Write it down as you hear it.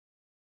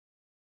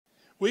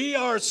We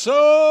are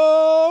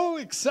so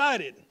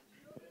excited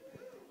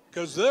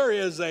because there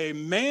is a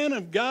man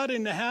of God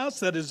in the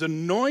house that is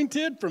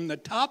anointed from the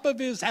top of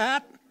his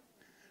hat.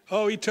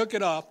 Oh, he took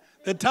it off.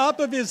 The top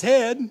of his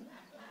head.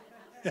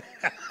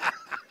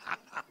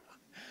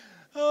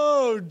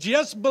 Oh,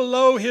 just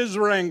below his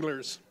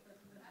Wranglers.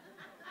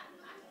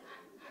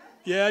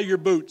 Yeah, your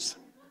boots.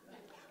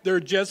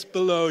 They're just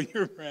below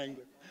your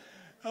Wrangler.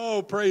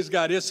 Oh, praise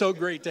God. It's so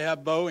great to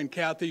have Bo and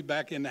Kathy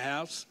back in the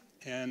house.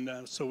 And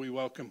so we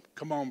welcome.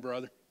 Come on,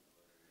 brother.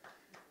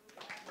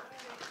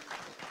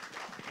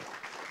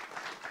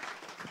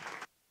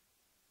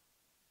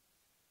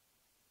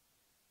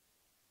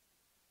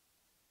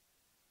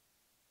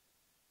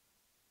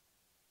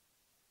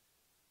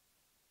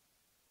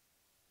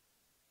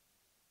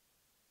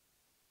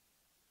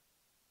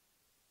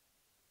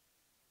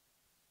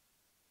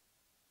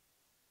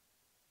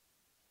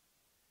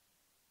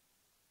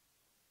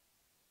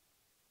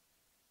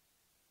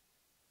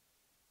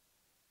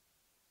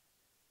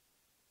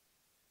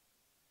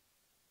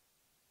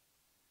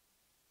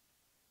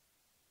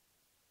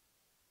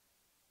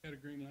 Got a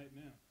green light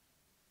now.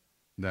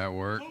 That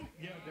worked. Oh,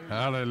 yeah,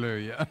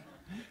 Hallelujah.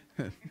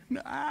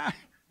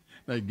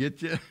 They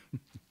get you.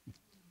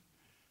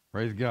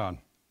 Praise God.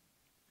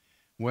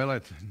 Well,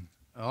 it's an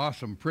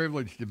awesome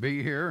privilege to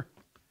be here,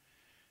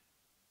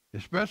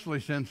 especially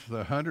since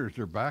the hunters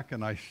are back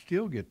and I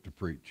still get to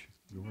preach.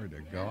 Glory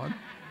to God.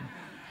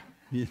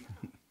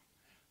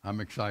 I'm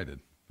excited.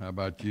 How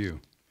about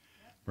you?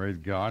 Praise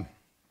God.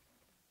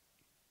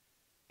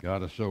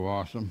 God is so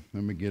awesome.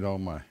 Let me get all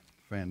my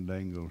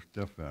fandango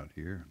stuff out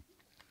here.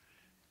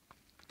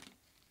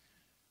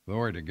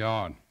 Glory to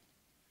God.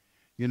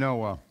 You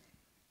know,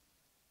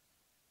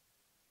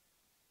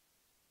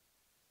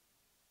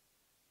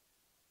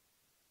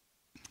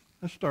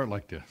 let's start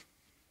like this.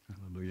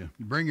 Hallelujah.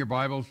 You bring your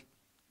Bibles.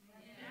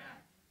 Yeah.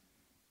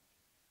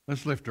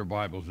 Let's lift our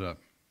Bibles up.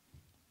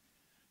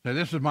 Say,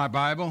 this is my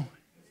Bible.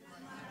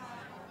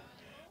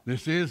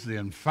 This is the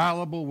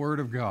infallible Word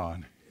of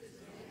God.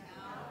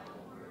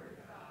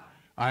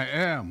 I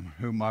am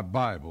who my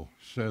Bible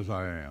says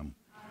I am.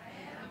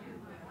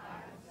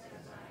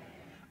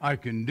 I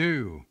can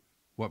do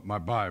what my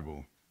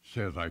Bible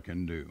says I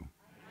can do.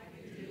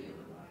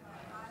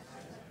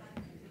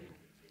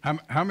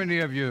 How many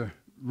of you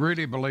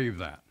really believe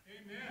that?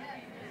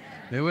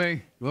 Amen. Do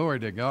we? Glory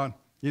to God.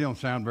 You don't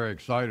sound very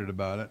excited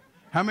about it.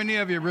 How many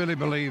of you really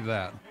believe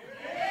that?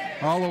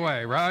 All the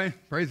way, right?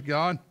 Praise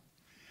God.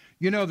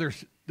 You know,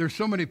 there's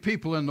so many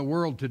people in the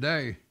world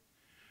today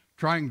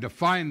trying to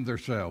find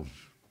themselves.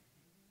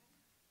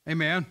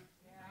 Amen.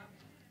 Yeah.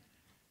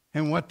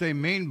 And what they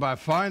mean by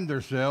find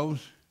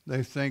themselves,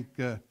 they think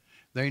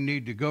they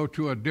need to go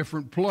to a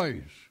different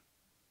place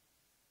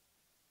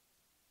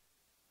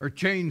or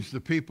change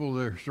the people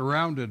they're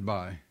surrounded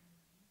by.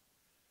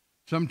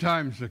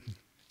 Sometimes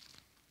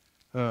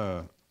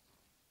a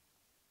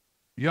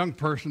young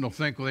person will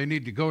think, well, they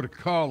need to go to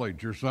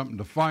college or something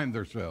to find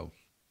themselves.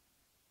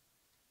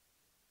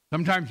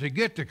 Sometimes they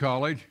get to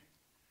college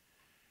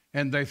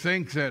and they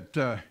think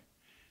that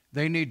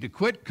they need to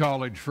quit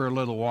college for a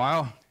little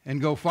while and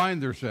go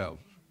find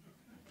themselves.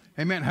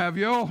 Amen. Have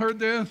you all heard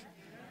this?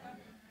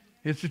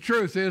 It's the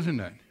truth, isn't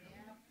it?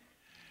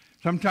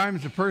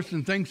 Sometimes a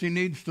person thinks he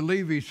needs to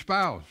leave his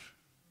spouse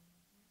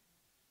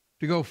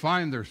to go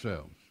find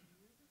themselves.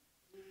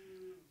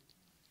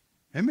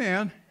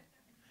 Amen.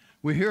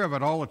 We hear of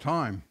it all the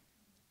time.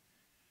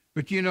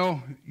 But you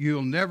know,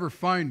 you'll never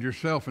find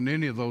yourself in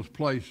any of those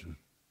places,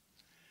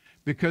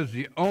 because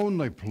the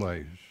only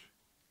place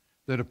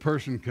that a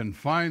person can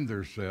find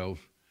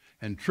themselves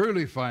and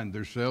truly find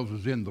themselves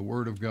is in the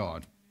Word of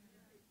God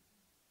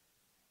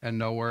and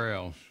nowhere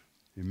else.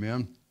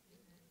 Amen.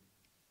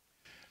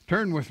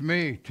 Turn with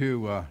me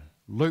to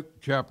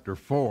Luke chapter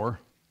 4.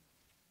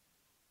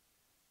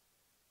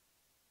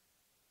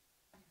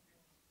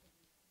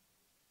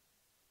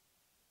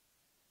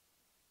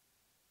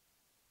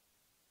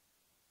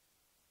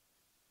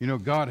 You know,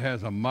 God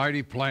has a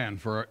mighty plan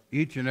for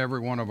each and every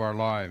one of our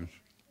lives.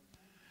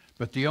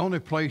 But the only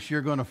place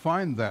you're going to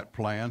find that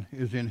plan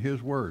is in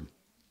His Word.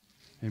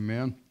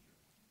 Amen.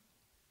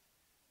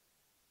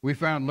 We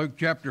found Luke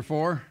chapter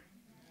 4.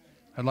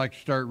 I'd like to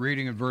start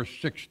reading in verse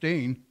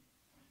 16. It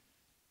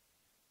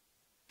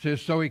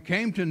says, so he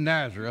came to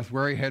Nazareth,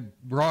 where he had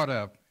brought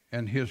up,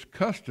 and his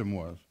custom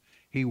was,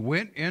 he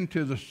went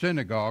into the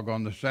synagogue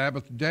on the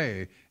Sabbath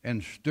day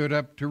and stood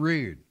up to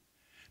read.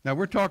 Now,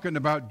 we're talking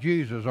about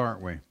Jesus,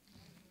 aren't we?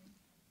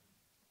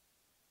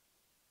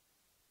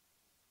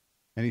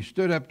 And he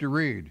stood up to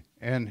read,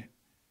 and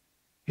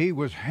he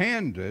was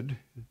handed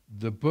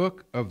the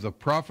book of the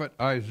prophet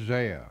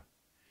Isaiah.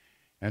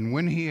 And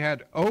when he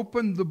had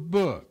opened the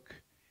book,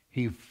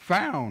 he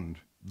found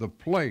the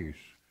place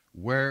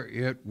where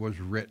it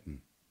was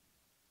written.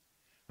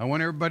 I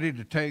want everybody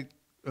to take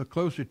a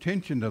close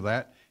attention to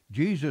that.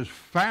 Jesus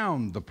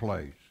found the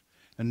place.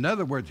 In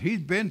other words,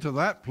 he's been to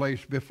that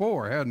place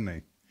before, hadn't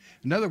he?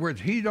 In other words,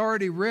 he'd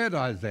already read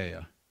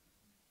Isaiah,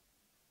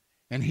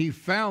 and he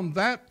found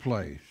that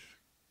place.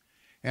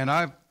 And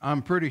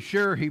I'm pretty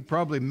sure he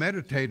probably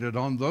meditated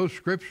on those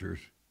scriptures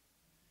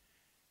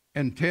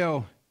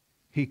until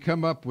he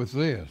come up with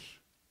this.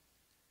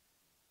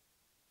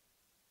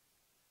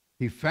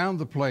 He found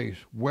the place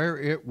where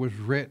it was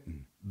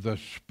written, "The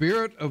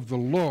Spirit of the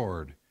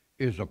Lord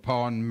is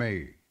upon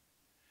me,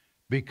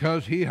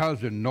 because he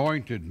has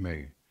anointed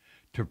me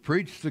to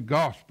preach the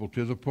gospel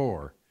to the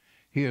poor.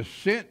 He has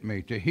sent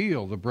me to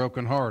heal the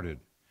brokenhearted,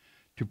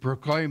 to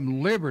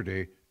proclaim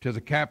liberty to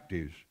the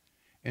captives,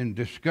 and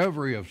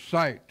discovery of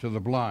sight to the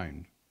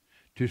blind,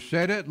 to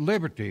set at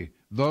liberty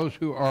those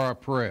who are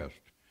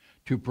oppressed,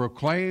 to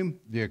proclaim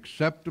the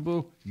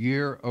acceptable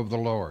year of the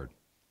Lord."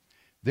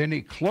 Then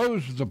he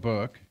closed the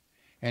book,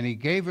 and he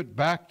gave it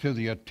back to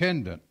the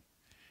attendant,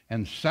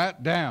 and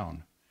sat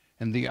down,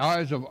 and the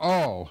eyes of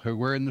all who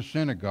were in the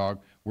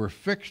synagogue were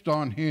fixed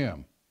on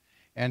him.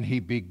 And he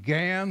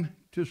began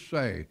to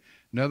say,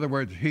 in other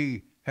words,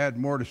 he had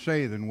more to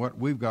say than what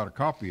we've got a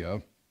copy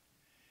of.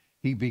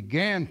 He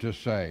began to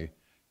say,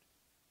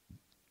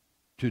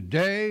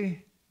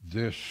 "Today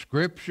this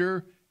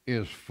scripture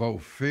is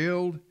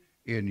fulfilled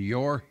in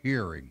your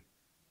hearing."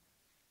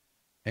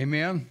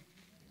 Amen?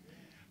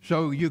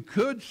 So you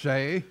could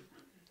say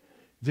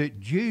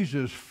that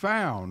Jesus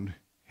found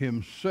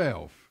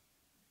himself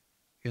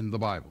in the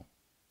Bible.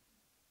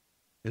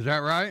 Is that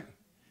right?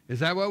 Is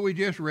that what we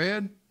just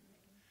read?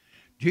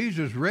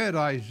 Jesus read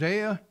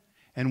Isaiah,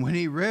 and when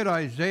he read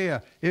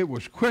Isaiah, it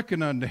was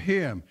quickened unto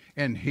him,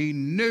 and he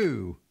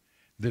knew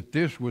that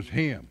this was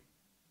him.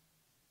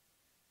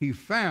 He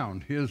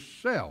found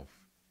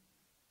himself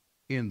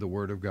in the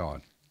Word of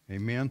God.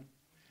 Amen?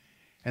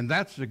 And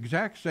that's the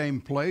exact same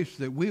place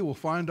that we will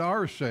find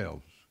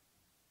ourselves,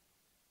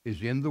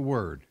 is in the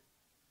Word.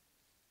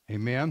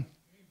 Amen?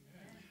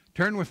 Amen.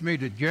 Turn with me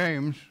to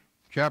James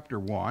chapter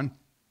 1.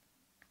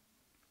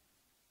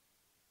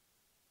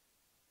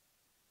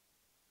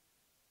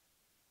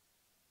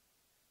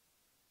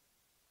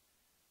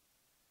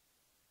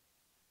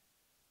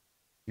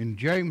 In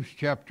James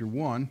chapter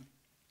 1,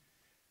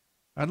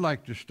 I'd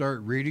like to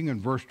start reading in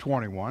verse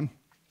 21.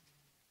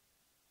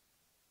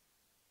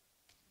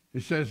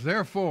 It says,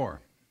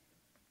 "Therefore,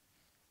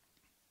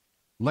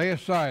 lay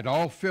aside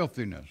all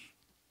filthiness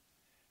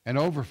and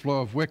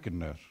overflow of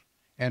wickedness,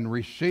 and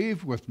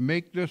receive with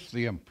meekness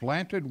the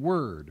implanted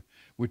word,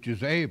 which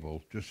is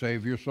able to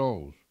save your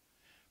souls.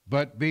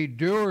 But be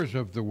doers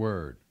of the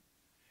word."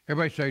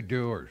 Everybody say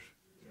doers.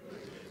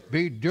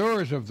 "Be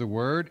doers of the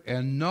word,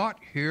 and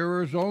not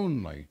hearers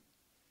only,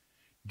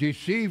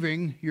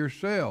 deceiving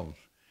yourselves."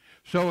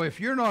 So if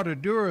you're not a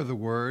doer of the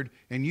word,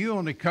 and you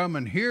only come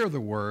and hear the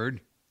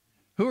word,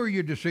 who are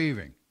you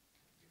deceiving?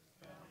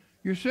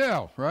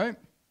 Yourself, right?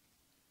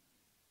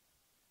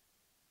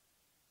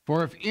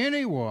 "For if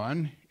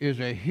anyone is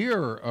a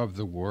hearer of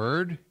the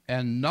word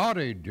and not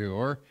a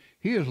doer,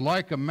 he is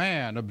like a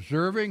man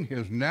observing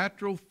his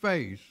natural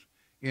face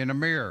in a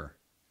mirror.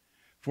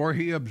 For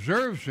he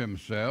observes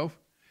himself,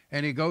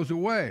 and he goes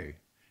away,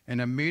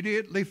 and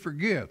immediately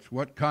forgets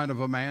what kind of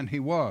a man he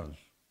was.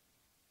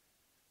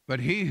 But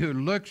he who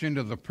looks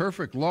into the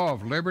perfect law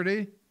of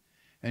liberty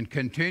and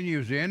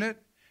continues in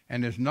it,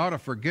 and is not a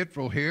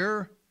forgetful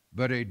hearer,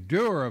 but a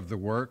doer of the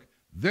work,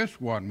 this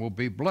one will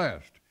be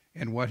blessed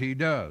in what he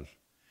does."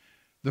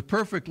 The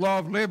perfect law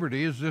of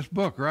liberty is this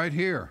book right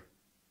here.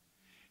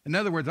 In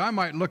other words, I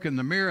might look in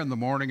the mirror in the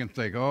morning and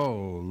think,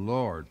 "Oh,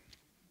 Lord,"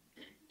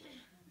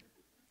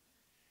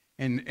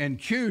 and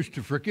choose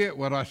to forget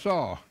what I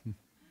saw.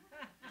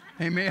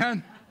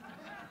 Amen?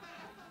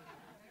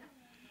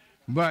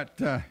 But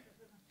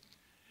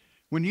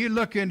when you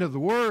look into the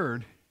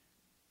Word,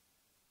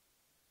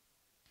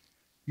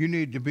 you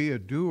need to be a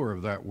doer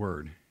of that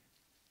word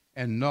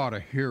and not a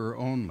hearer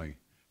only,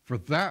 for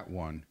that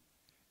one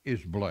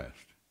is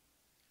blessed.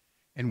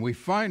 And we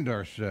find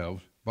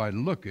ourselves by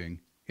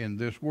looking in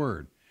this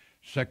word.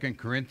 2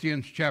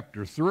 Corinthians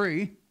chapter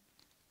 3,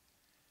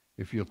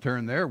 if you'll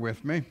turn there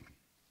with me.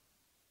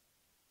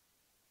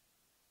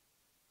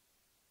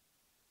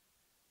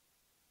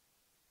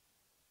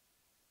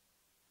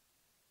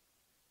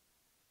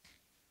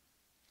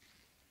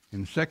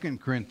 In 2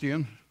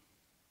 Corinthians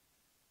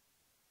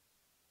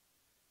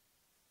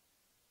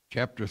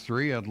chapter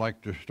 3, I'd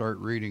like to start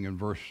reading in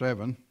verse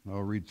 7.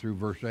 I'll read through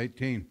verse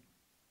 18.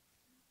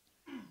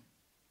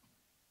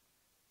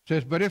 It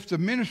says, "But if the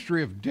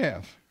ministry of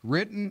death,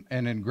 written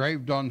and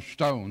engraved on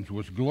stones,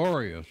 was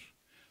glorious,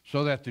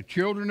 so that the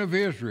children of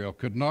Israel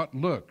could not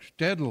look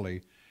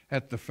steadily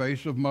at the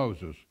face of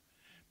Moses,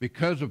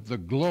 because of the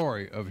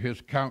glory of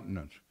his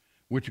countenance,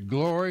 which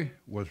glory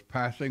was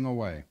passing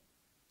away,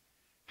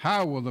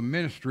 how will the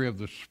ministry of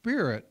the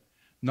Spirit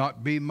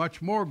not be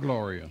much more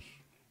glorious?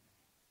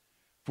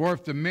 For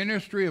if the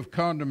ministry of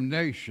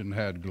condemnation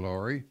had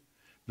glory,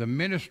 the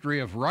ministry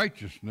of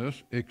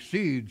righteousness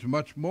exceeds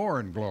much more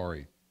in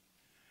glory.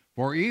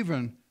 For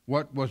even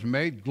what was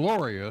made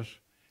glorious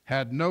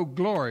had no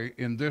glory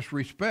in this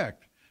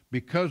respect,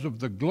 because of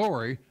the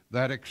glory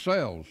that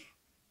excels.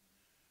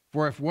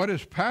 For if what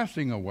is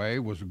passing away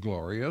was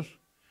glorious,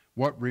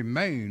 what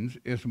remains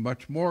is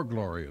much more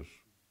glorious.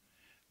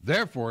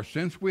 Therefore,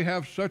 since we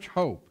have such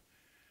hope,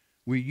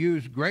 we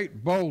use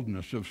great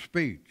boldness of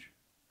speech,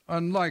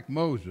 unlike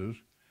Moses,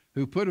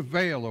 who put a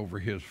veil over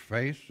his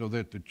face so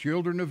that the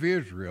children of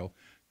Israel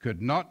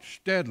could not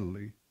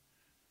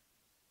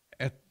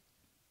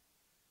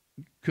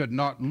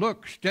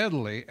look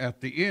steadily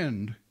at the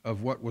end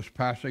of what was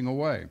passing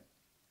away.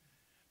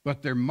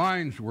 But their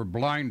minds were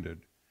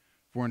blinded,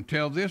 for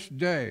until this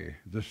day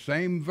the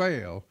same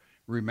veil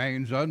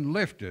remains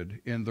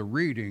unlifted in the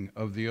reading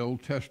of the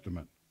Old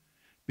Testament,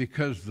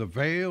 because the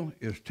veil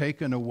is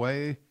taken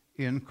away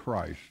in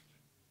Christ.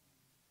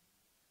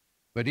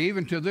 But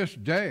even to this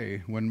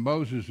day, when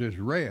Moses is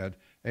read,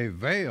 a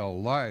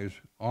veil lies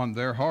on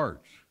their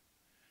hearts.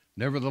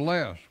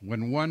 Nevertheless,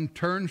 when one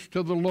turns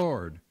to the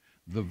Lord,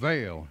 the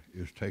veil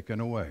is taken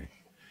away.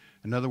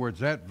 In other words,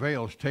 that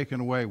veil is taken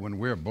away when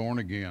we're born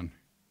again,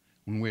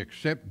 when we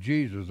accept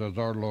Jesus as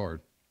our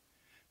Lord.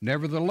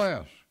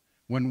 Nevertheless,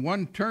 when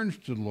one turns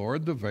to the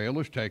Lord, the veil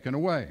is taken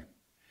away.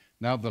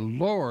 Now the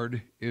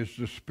Lord is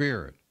the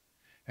Spirit,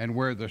 and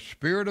where the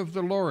Spirit of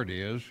the Lord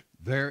is,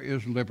 there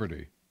is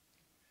liberty.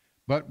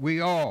 But we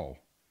all,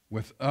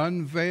 with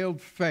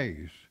unveiled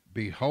face,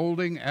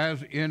 beholding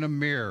as in a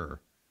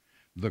mirror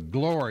the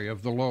glory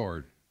of the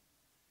Lord,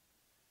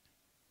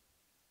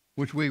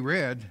 which we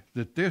read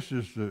that this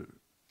is the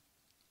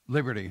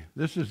liberty.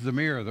 This is the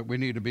mirror that we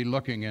need to be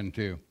looking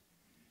into.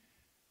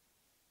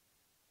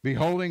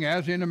 Beholding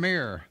as in a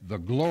mirror the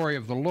glory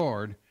of the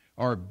Lord,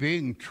 are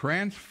being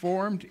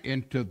transformed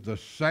into the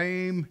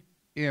same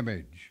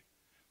image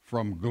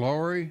from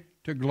glory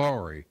to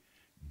glory,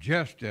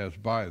 just as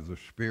by the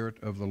Spirit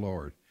of the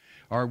Lord.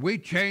 Are we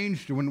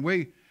changed when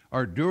we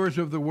are doers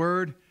of the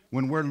Word?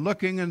 When we're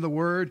looking in the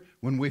Word,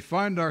 when we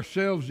find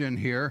ourselves in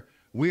here,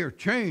 we are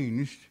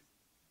changed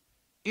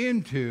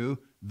into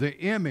the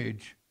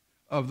image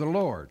of the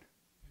Lord,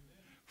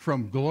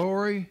 from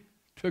glory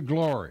to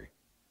glory.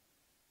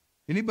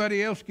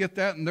 Anybody else get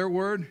that in their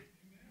word?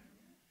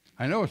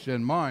 I know it's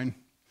in mine.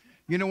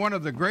 You know, one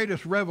of the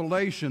greatest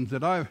revelations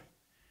that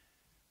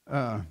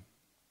the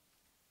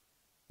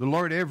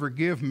Lord ever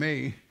give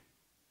me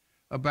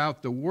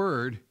about the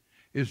Word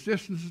is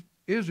this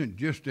isn't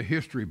just a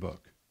history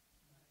book.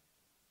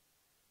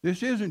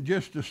 This isn't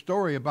just a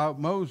story about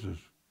Moses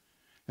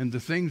and the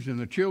things in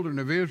the children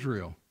of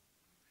Israel.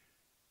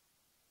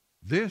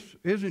 This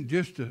isn't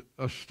just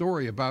a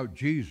story about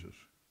Jesus.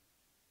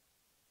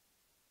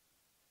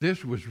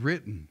 This was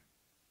written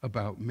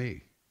about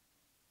me.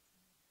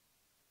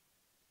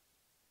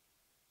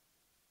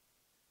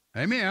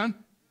 Amen.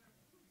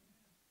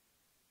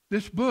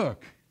 This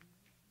book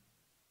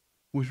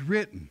was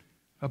written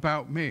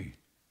about me.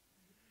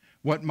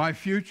 What my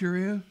future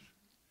is,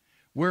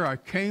 where I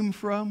came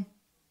from,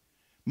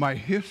 my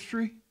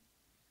history,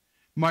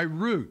 my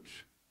roots.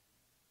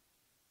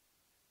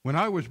 When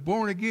I was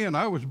born again,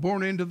 I was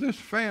born into this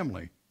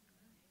family.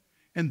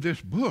 And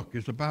this book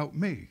is about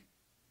me.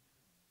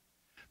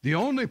 The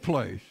only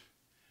place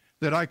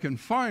that I can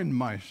find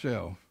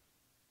myself,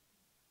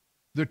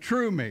 the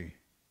true me,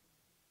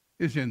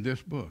 is in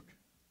this book.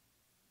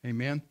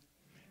 Amen?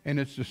 And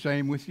it's the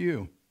same with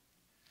you.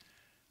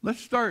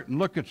 Let's start and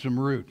look at some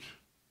roots.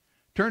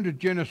 Turn to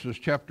Genesis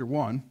chapter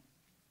 1.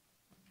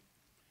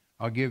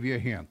 I'll give you a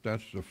hint.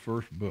 That's the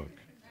first book.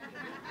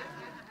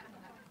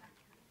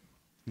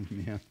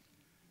 Yeah.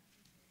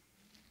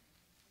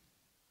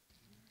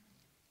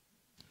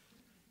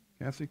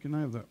 Kathy, can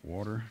I have that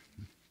water?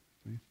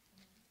 Please?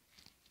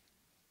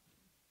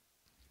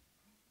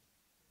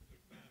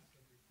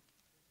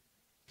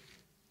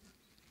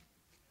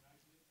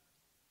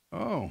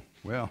 Oh,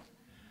 well,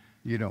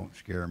 you don't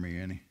scare me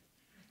any.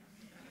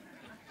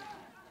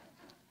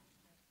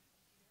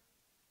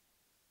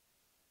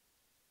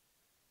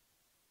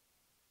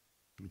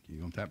 Okay,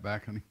 you want that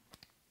back, honey?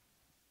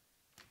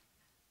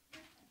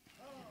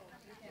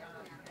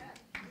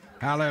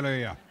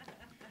 Hallelujah.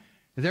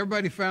 Has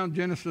everybody found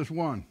Genesis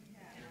 1?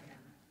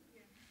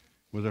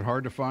 Was it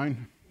hard to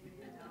find?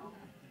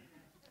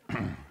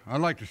 I'd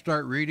like to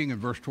start reading in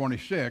verse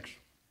 26. It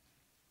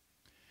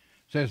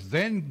says,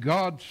 "Then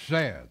God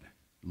said,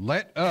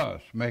 let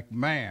us make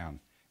man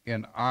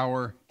in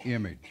our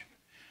image."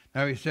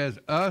 Now he says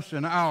us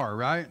and our,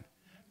 right?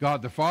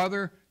 God the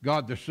Father,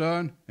 God the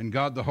Son, and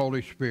God the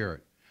Holy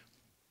Spirit.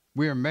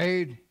 We are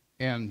made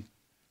in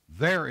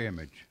their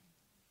image.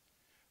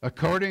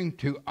 According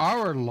to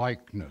our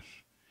likeness,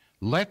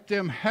 let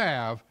them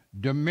have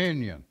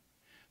dominion.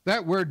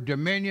 That word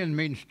dominion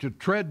means to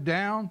tread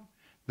down,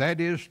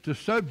 that is to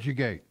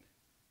subjugate.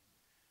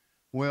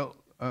 Well,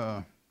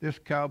 this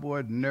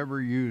cowboy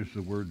never used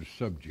the word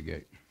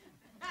subjugate.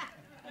 I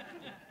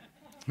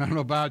don't know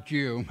about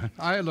you, but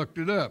I looked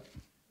it up.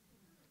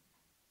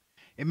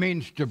 It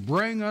means to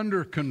bring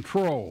under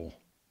control,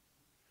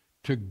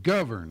 to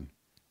govern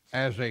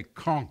as a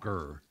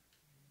conqueror.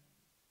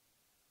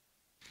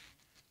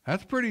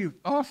 That's pretty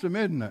awesome,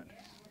 isn't it?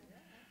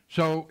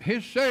 So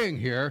he's saying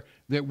here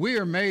that we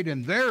are made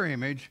in their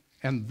image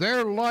and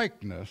their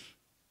likeness.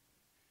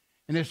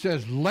 And it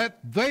says, let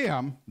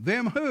them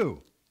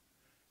who?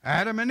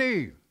 Adam and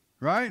Eve,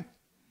 right?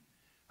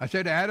 I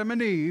said Adam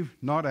and Eve,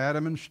 not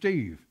Adam and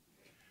Steve.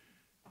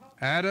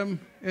 Adam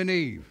and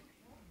Eve.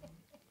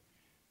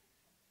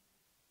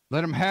 Let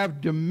them have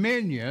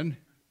dominion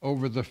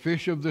over the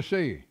fish of the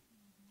sea,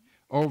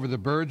 over the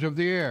birds of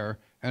the air,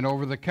 and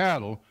over the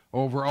cattle,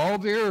 over all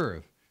the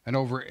earth, and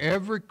over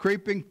every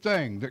creeping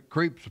thing that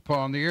creeps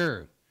upon the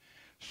earth.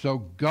 So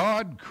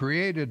God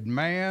created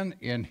man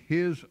in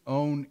his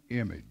own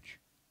image.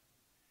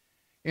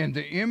 In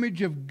the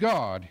image of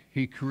God,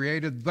 he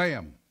created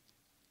them.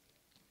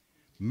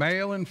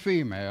 Male and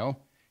female,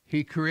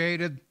 he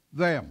created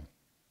them.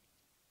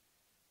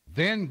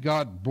 Then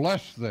God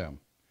blessed them,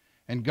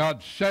 and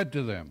God said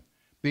to them,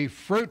 be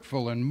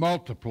fruitful and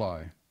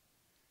multiply.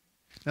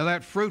 Now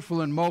that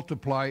fruitful and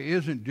multiply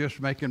isn't just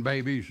making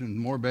babies and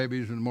more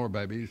babies and more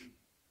babies.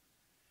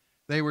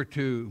 They were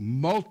to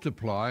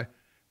multiply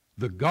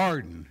the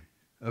Garden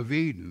of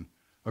Eden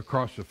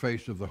across the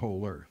face of the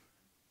whole earth.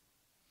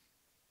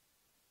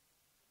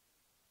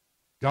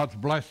 God's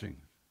blessings.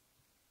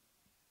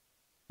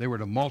 They were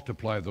to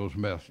multiply those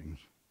blessings.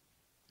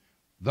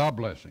 The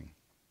blessing.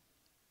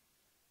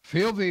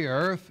 Fill the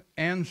earth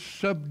and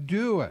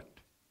subdue it.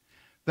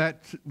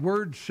 That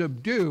word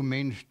subdue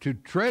means to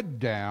tread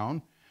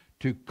down,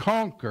 to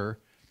conquer,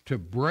 to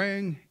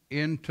bring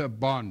into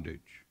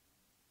bondage.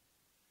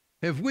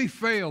 Have we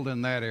failed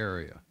in that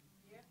area?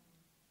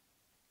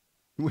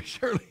 We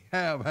surely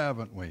have,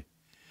 haven't we?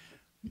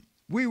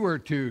 We were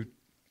to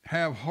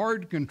have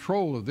hard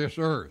control of this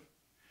earth.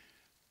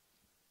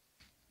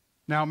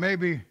 Now,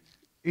 maybe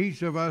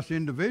each of us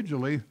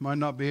individually might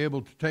not be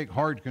able to take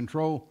hard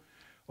control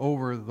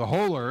over the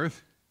whole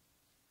earth,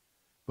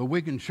 but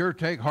we can sure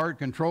take hard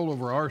control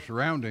over our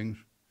surroundings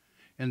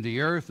and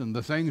the earth and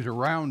the things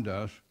around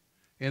us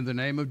in the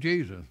name of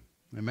Jesus.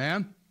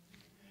 Amen?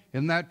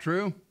 Isn't that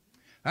true?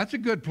 That's a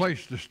good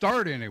place to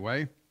start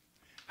anyway.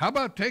 How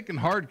about taking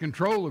hard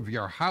control of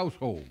your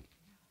household?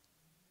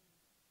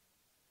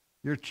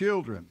 Your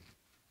children.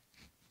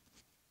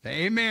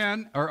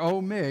 Amen, or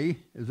oh me,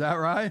 is that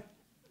right?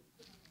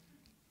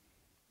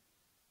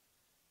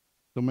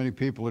 So many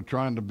people are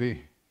trying to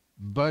be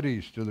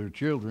buddies to their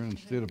children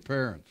instead of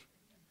parents.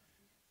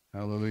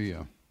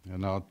 Hallelujah.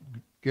 And I'll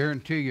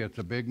guarantee you it's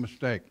a big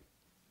mistake.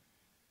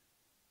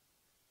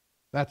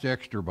 That's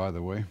extra, by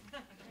the way.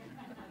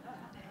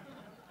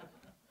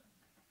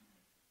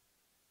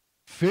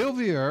 Fill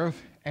the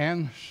earth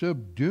and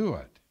subdue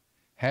it.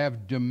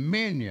 Have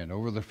dominion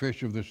over the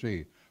fish of the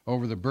sea,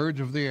 over the birds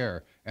of the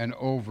air, and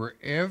over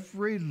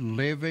every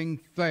living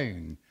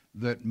thing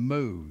that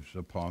moves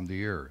upon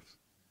the earth.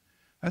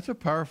 That's a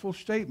powerful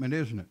statement,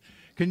 isn't it?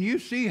 Can you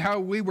see how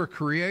we were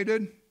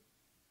created?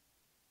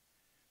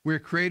 We're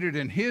created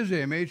in his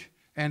image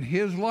and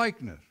his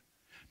likeness.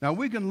 Now,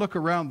 we can look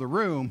around the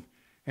room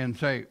and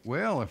say,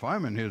 well, if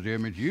I'm in his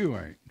image, you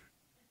ain't.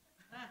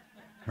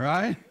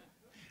 Right?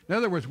 In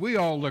other words, we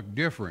all look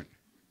different.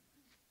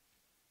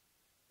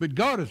 But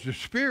God is a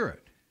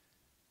spirit.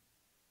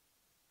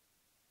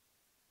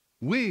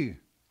 We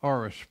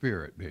are a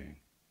spirit being.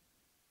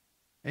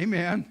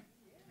 Amen.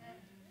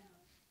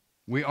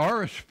 We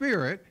are a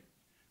spirit.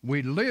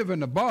 We live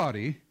in a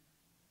body.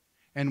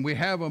 And we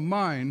have a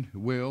mind,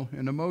 will,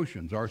 and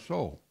emotions, our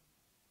soul.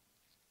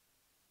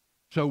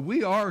 So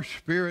we are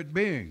spirit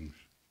beings.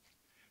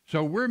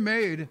 So we're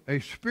made a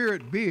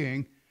spirit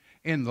being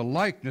in the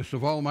likeness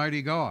of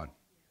Almighty God.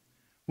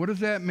 What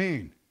does that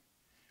mean?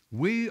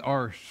 We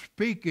are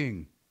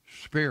speaking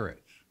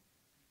spirits.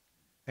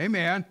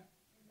 Amen.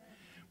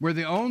 We're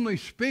the only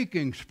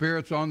speaking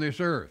spirits on this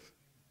earth.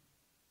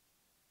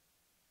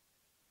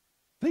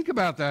 Think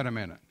about that a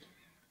minute.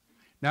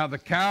 Now the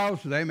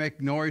cows, they make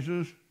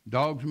noises.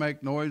 Dogs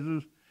make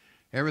noises.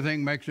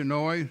 Everything makes a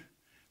noise.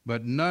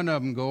 But none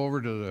of them go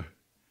over to the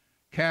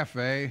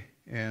cafe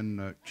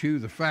and chew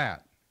the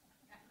fat.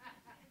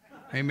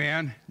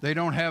 Amen. They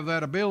don't have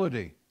that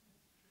ability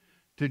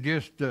to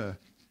just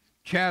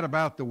chat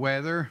about the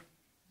weather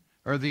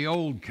or the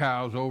old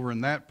cows over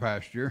in that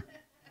pasture.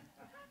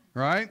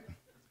 Right?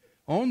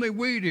 Only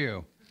we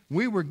do.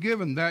 We were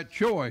given that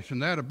choice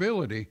and that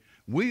ability.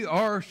 We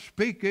are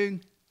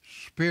speaking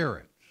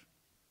spirits,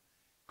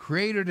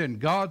 created in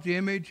God's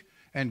image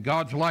and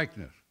God's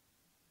likeness.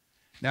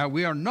 Now,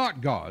 we are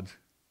not gods.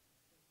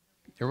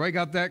 Everybody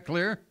got that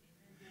clear?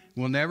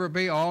 We'll never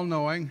be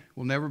all-knowing.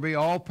 We'll never be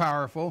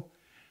all-powerful.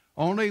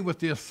 Only with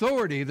the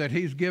authority that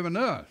he's given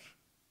us.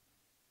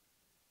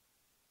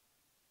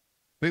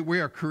 But we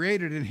are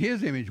created in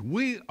his image.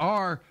 We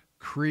are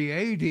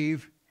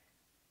creative,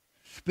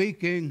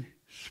 speaking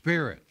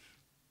spirits.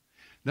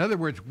 In other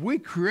words, we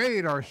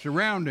create our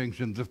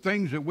surroundings and the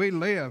things that we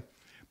live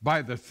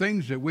by the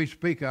things that we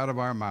speak out of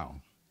our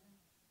mouths.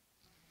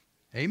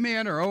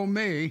 Amen, or oh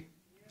me.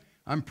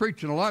 I'm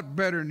preaching a lot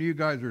better than you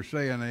guys are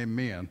saying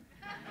amen.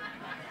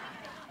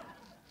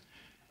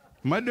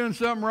 Am I doing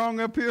something wrong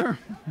up here?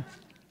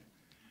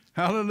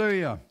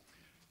 Hallelujah.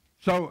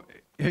 So,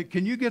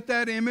 can you get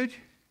that image?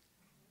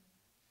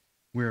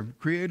 We're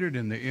created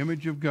in the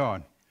image of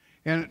God.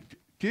 And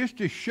just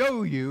to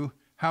show you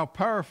how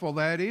powerful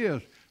that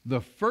is, the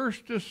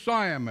first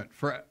assignment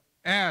for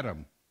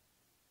Adam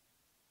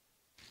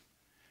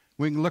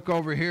We can look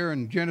over here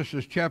in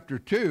Genesis chapter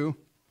 2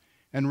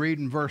 and read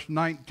in verse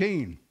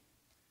 19.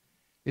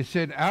 It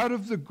said, out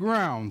of the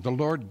ground the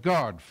Lord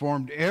God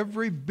formed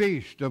every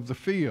beast of the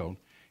field,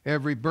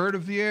 every bird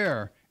of the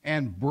air,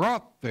 and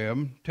brought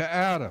them to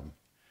Adam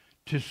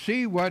to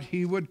see what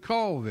he would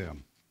call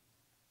them.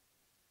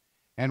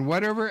 And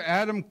whatever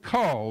Adam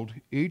called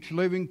each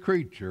living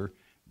creature,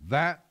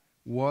 that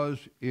was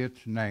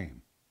its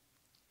name.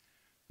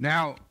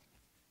 Now,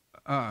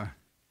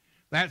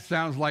 that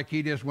sounds like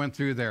he just went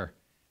through there.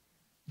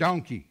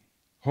 Donkey,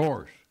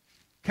 horse,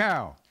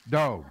 cow,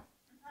 dog.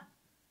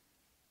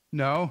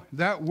 No,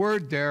 that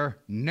word there,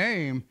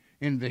 name,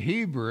 in the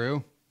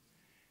Hebrew,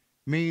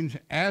 means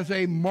as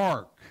a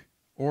mark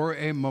or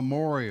a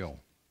memorial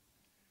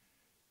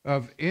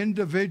of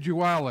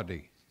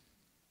individuality.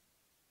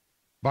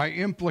 By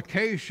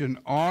implication,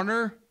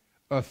 honor,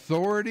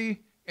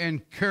 authority,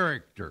 and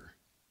character.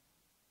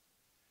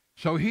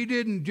 So he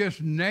didn't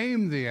just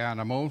name the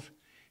animals,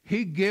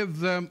 he gave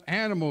them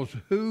animals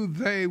who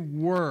they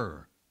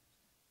were.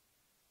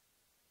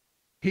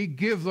 He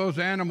gave those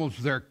animals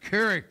their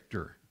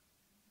character.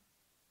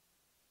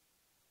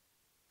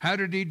 How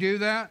did he do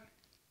that?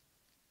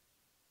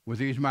 With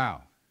his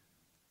mouth.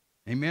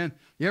 Amen?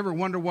 You ever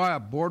wonder why a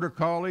border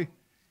collie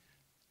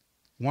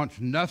wants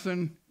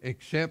nothing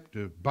except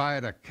to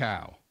bite a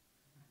cow?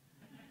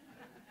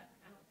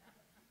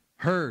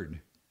 Herd.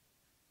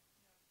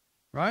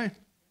 Right?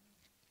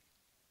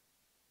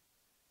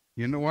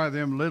 You know why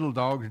them little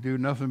dogs do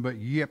nothing but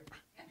yip?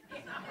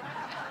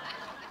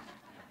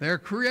 They're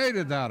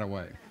created that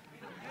way.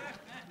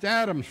 It's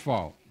Adam's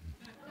fault.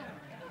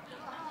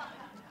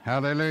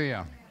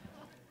 Hallelujah.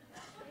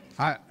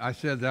 I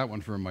said that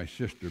one for my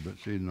sister, but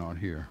she's not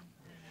here.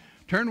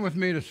 Turn with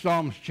me to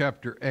Psalms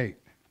chapter 8.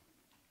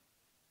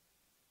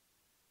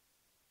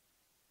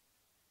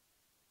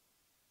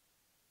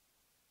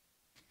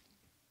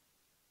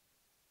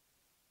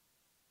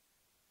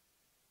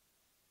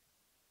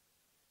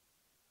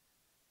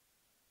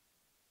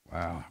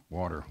 Wow,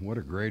 water, what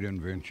a great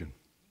invention.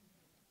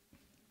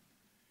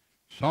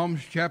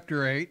 Psalms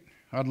chapter 8,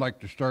 I'd like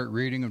to start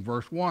reading in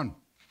verse 1. It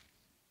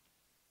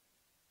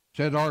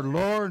said, our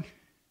Lord,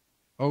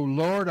 O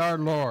Lord, our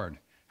Lord,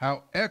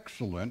 how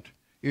excellent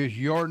is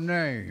your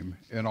name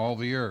in all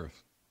the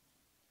earth,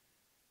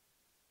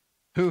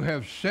 who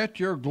have set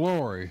your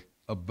glory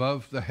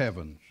above the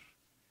heavens.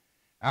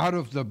 Out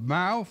of the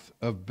mouth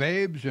of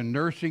babes and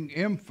nursing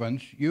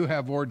infants you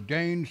have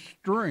ordained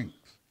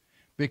strength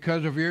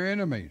because of your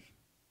enemies.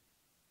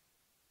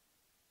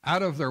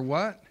 Out of their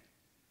what?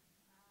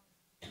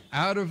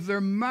 Out of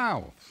their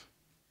mouth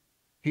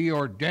he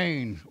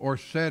ordained or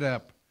set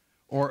up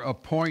or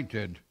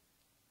appointed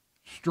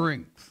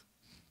strength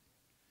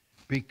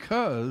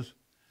because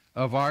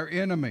of our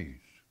enemies,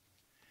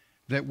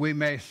 that we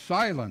may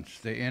silence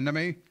the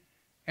enemy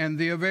and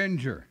the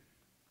avenger.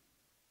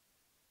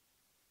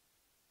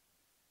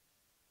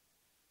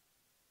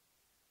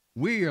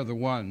 We are the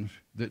ones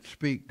that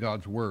speak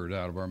God's word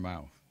out of our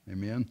mouth,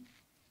 amen,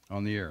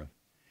 on the earth.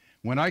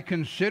 When I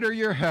consider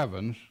your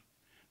heavens,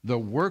 the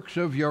works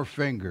of your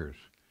fingers,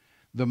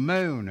 the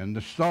moon and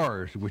the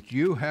stars which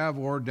you have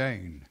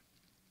ordained.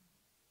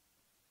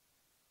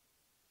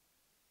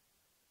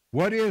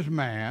 What is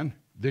man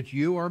that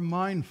you are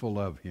mindful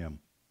of him?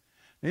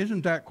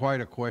 Isn't that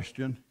quite a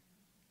question?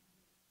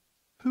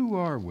 Who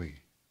are we?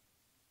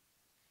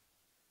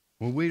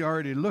 Well, we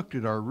already looked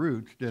at our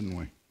roots, didn't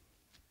we?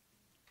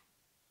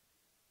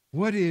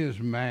 What is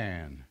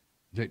man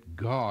that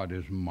God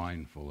is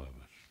mindful of us?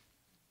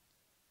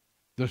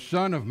 The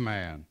Son of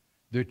Man,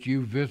 that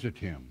you visit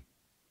him.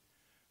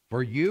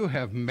 For you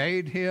have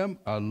made him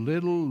a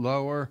little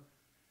lower.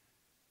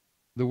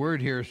 The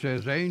word here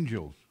says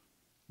angels.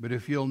 But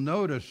if you'll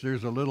notice,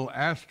 there's a little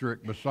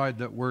asterisk beside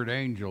that word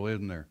angel,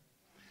 isn't there?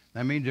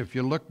 That means if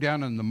you look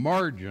down in the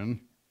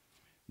margin,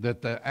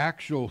 that the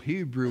actual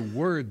Hebrew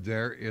word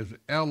there is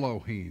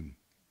Elohim.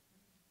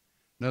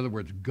 In other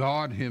words,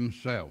 God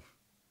himself.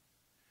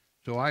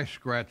 So I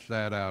scratched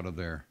that out of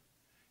there.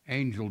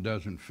 Angel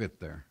doesn't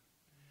fit there.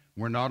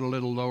 We're not a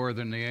little lower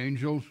than the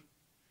angels.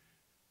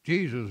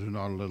 Jesus is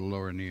not a little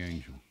lower than the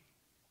angels.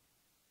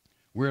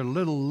 We're a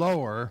little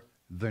lower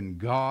than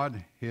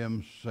God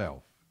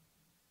himself.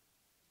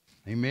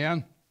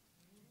 Amen?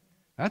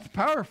 That's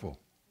powerful.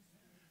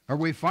 Are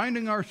we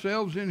finding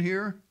ourselves in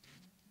here?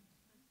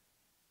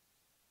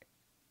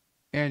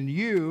 And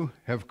you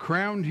have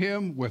crowned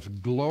him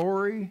with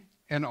glory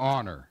and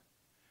honor.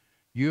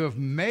 You have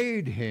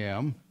made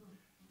him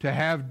to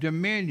have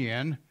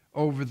dominion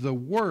over the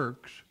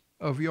works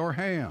of your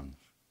hands.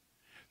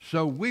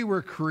 So we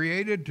were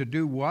created to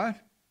do what?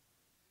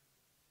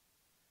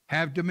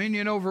 Have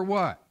dominion over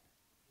what?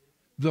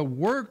 The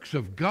works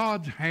of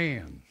God's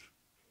hands.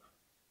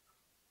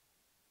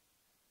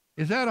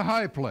 Is that a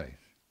high place?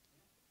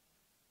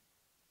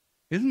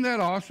 Isn't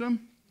that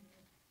awesome?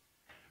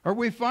 Are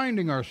we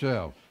finding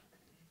ourselves?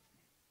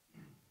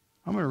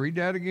 I'm going to read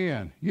that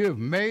again. You have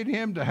made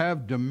him to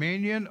have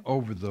dominion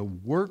over the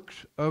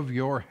works of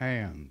your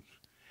hands.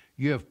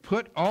 you have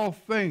put all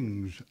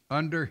things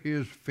under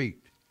his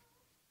feet,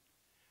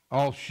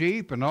 all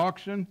sheep and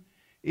oxen,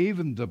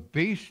 even the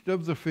beasts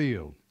of the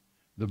field,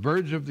 the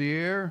birds of the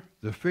air,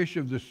 the fish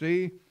of the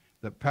sea,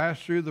 that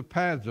pass through the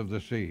paths of the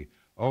sea.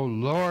 O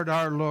Lord,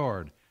 our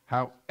Lord,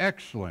 how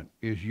excellent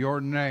is your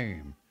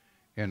name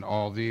in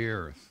all the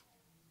earth.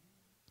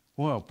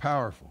 Well,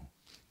 powerful.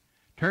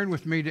 Turn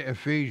with me to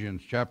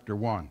Ephesians chapter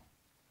 1.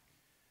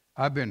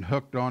 I've been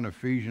hooked on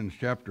Ephesians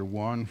chapter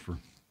 1 for,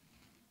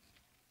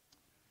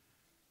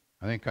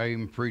 I think I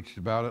even preached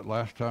about it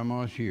last time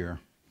I was here.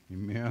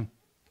 Amen.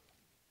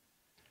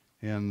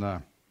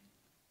 And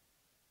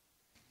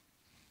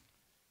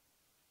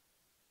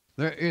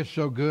it's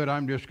so good,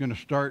 I'm just going to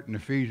start in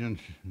Ephesians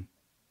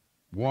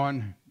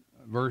 1,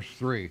 verse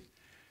 3.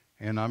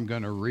 And I'm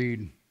going to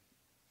read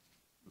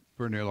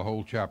pretty near the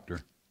whole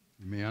chapter.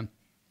 Amen.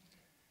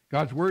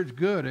 God's word's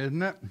good,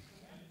 isn't it? It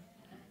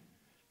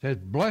says,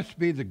 blessed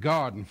be the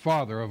God and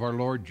Father of our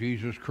Lord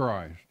Jesus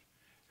Christ,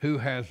 who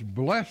has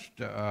blessed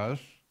us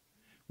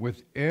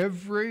with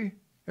everybody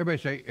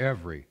say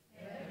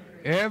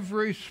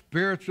every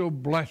spiritual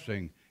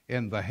blessing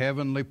in the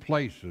heavenly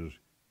places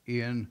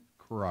in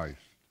Christ,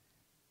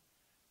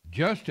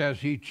 just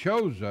as he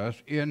chose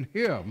us in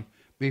him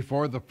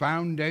before the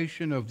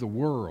foundation of the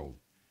world,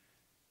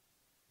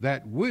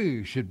 that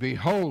we should be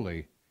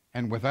holy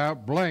and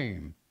without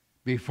blame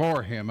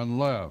before him in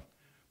love.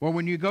 Well,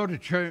 when you go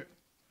to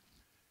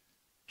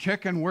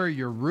checking where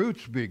your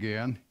roots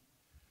begin,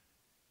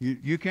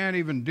 you can't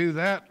even do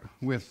that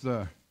with,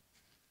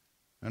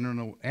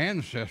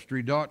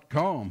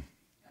 Ancestry.com.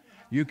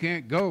 You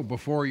can't go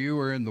before you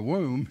were in the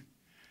womb.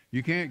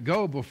 You can't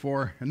go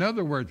before, in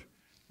other words,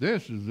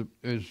 this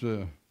is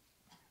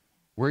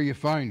where you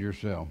find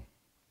yourself.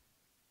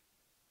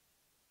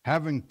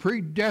 Having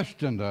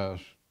predestined us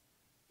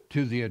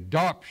to the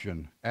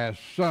adoption as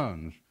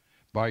sons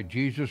by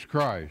Jesus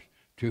Christ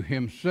to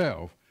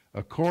himself,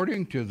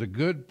 according to the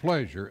good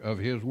pleasure of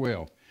his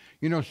will.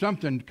 You know,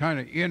 something kind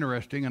of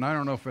interesting, and I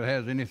don't know if it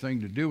has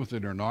anything to do with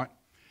it or not,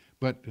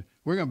 but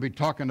we're going to be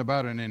talking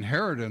about an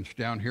inheritance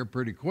down here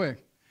pretty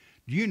quick.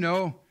 Do you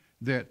know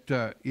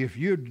that if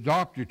you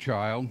adopt a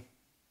child,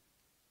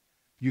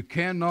 you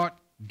cannot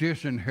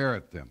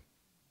disinherit them?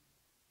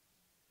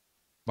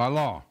 By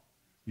law,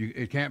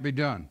 it can't be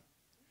done.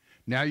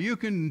 Now, you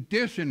can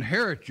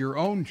disinherit your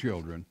own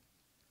children.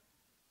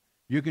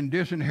 You can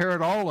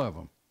disinherit all of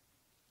them.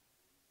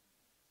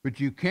 But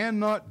you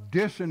cannot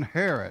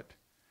disinherit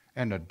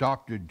an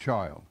adopted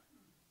child.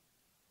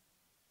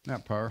 Isn't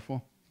that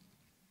powerful?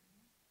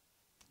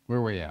 Where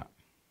are we at?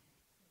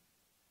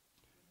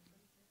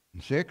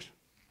 6?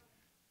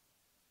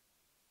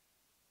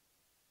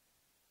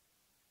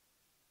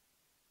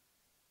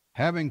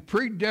 Having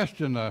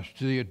predestined us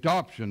to the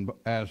adoption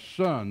as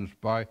sons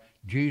by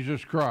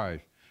Jesus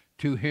Christ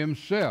to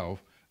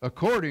himself,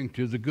 according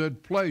to the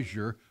good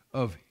pleasure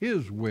of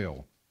his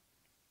will,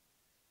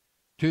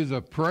 to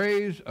the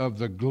praise of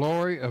the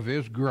glory of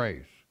his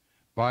grace,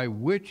 by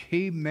which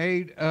he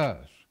made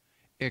us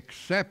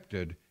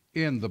accepted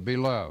in the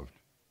beloved.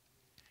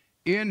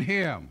 In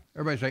him,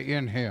 everybody say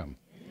in him.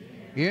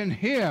 In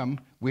him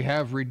we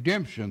have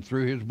redemption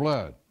through his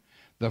blood,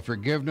 the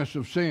forgiveness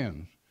of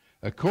sins,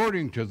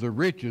 according to the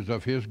riches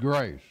of his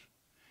grace,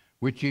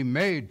 which he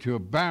made to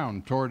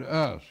abound toward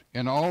us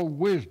in all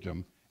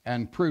wisdom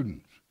and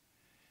prudence,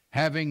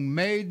 having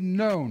made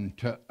known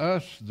to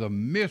us the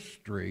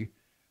mystery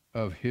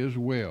of his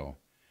will,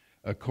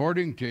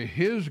 according to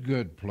his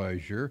good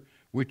pleasure,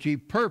 which he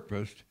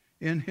purposed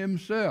in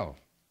himself.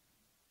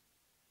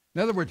 In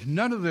other words,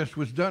 none of this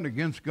was done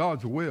against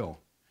God's will.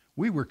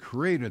 We were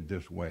created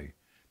this way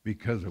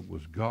because it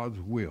was God's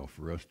will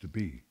for us to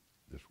be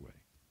this way.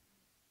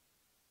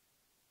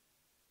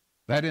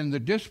 That in the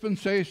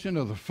dispensation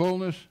of the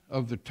fullness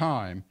of the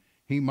time,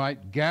 he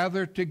might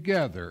gather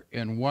together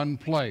in one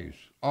place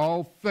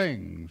all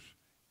things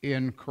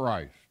in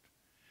Christ,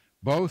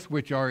 both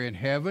which are in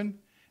heaven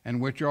and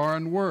which are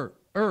on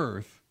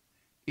earth,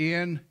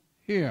 in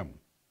him.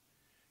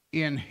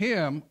 In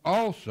him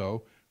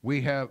also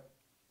we have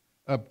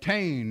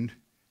obtained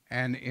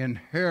an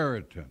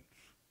inheritance.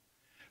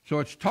 So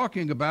it's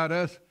talking about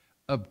us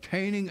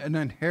obtaining an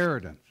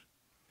inheritance.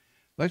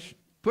 Let's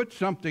put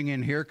something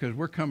in here because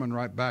we're coming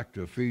right back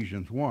to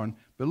Ephesians 1,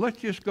 but let's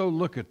just go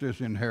look at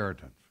this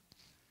inheritance.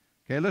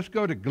 Okay, let's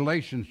go to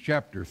Galatians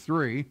chapter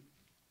 3.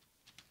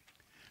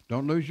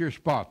 Don't lose your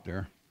spot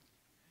there.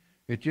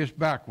 It's just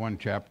back one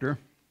chapter.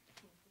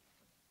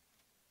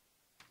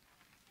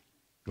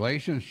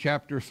 Galatians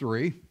chapter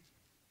 3.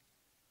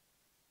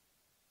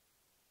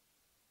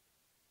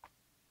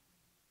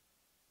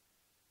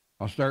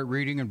 I'll start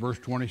reading in verse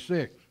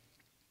 26.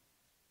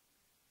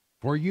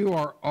 For you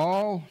are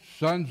all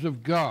sons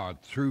of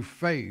God through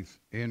faith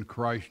in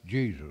Christ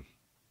Jesus.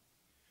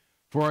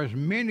 For as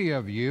many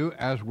of you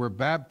as were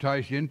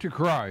baptized into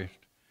Christ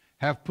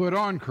have put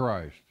on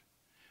Christ.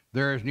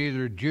 There is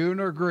neither Jew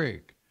nor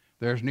Greek.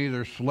 There is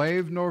neither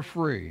slave nor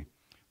free.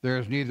 There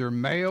is neither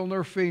male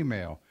nor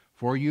female.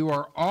 For you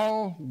are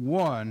all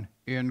one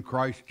in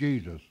Christ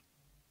Jesus.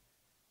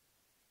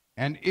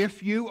 And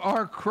if you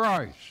are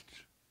Christ,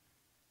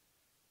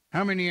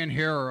 how many in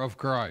here are of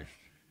Christ?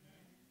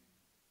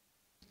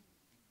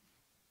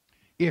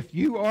 If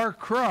you are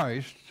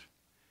Christ,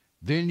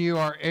 then you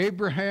are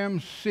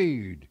Abraham's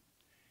seed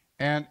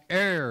and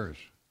heirs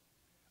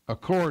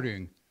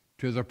according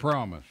to the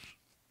promise.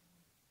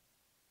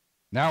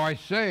 Now I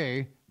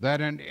say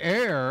that an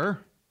heir,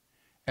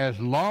 as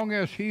long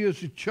as he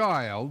is a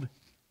child,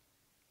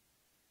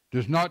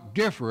 does not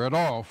differ at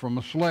all from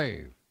a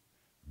slave,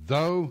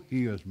 though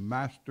he is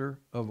master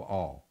of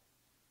all.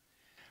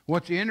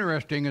 What's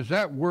interesting is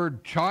that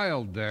word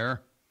child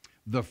there,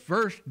 the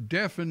first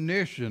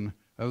definition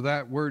of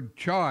that word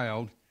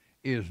child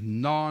is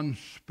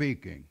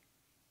non-speaking.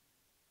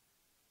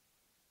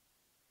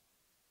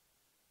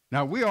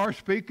 Now, we are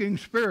speaking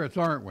spirits,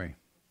 aren't we?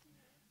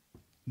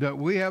 Do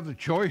we have the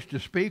choice to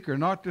speak or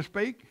not to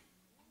speak?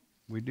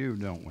 We do,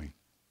 don't we?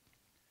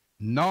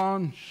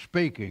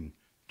 Non-speaking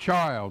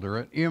child or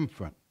an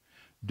infant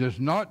does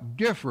not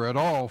differ at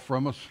all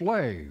from a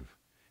slave,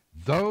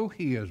 though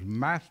he is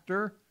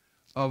master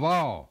of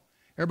all.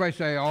 Everybody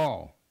say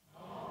all.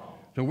 All.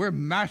 So we're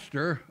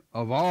master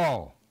of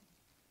all,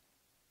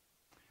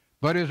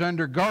 but is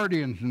under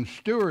guardians and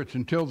stewards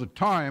until the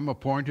time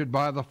appointed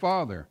by the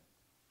Father.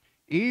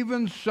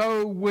 Even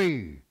so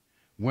we,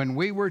 when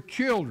we were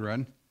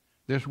children,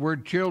 this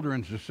word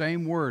children is the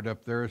same word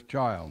up there as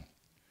child.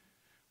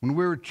 When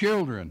we were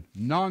children,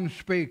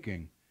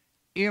 non-speaking,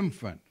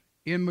 infant,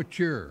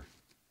 immature,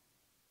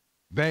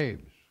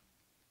 babes,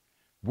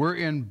 we're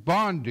in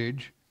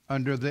bondage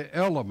under the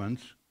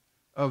elements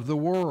of the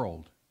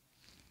world.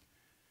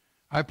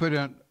 I put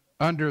it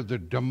under the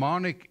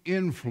demonic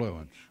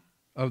influence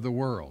of the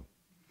world.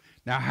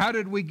 Now, how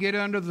did we get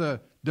under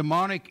the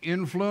demonic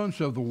influence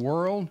of the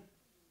world?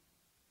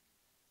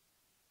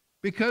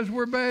 Because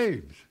we're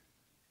babes,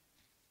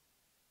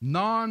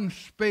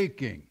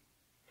 non-speaking,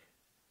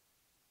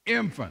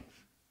 infants.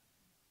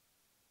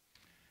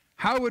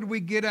 How would we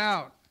get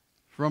out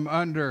from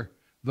under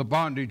the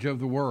bondage of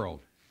the world?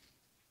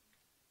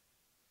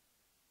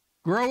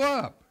 Grow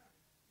up.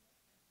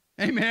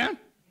 Amen?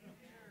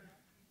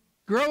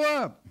 Grow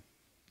up.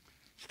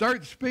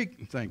 Start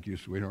speaking. Thank you,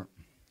 sweetheart.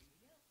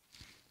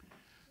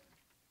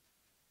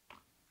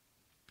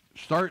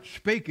 Start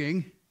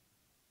speaking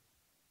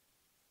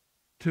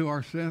to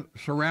our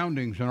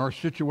surroundings and our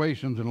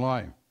situations in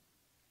life.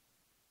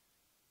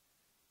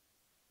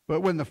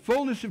 But when the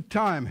fullness of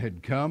time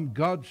had come,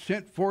 God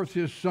sent forth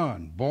his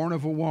Son, born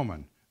of a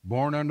woman,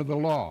 born under the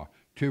law,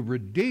 to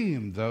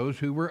redeem those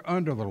who were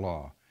under the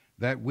law,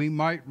 that we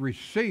might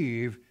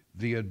receive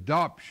the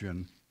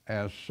adoption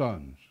as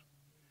sons.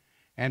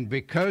 And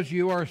because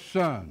you are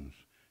sons,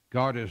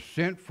 God has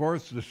sent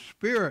forth the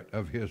Spirit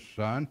of his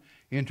Son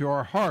into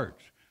our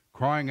hearts,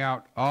 crying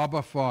out,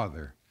 Abba,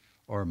 Father,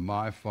 or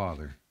my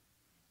Father,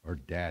 or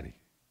Daddy.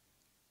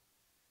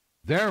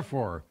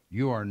 Therefore,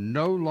 you are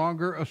no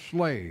longer a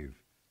slave,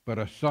 but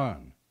a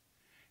son.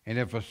 And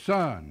if a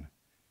son,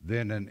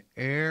 then an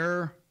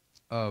heir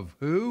of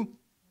who?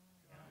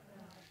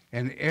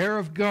 An heir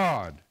of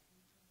God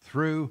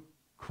through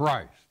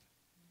Christ.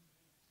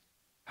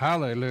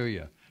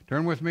 Hallelujah.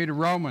 Turn with me to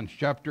Romans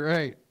chapter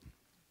 8.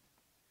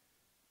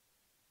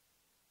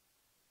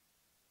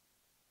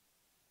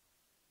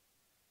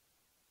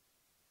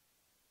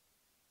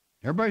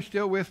 Everybody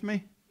still with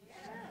me? Yeah.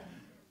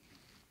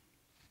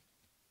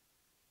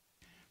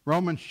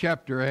 Romans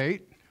chapter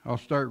 8. I'll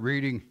start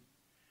reading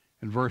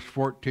in verse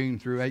 14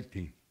 through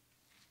 18.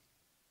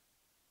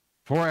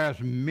 For as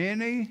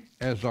many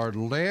as are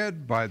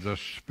led by the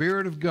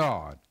Spirit of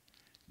God,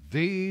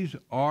 these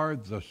are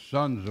the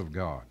sons of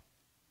God.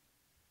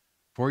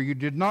 For you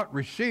did not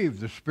receive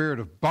the spirit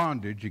of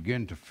bondage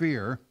again to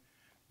fear,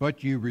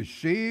 but you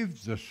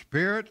received the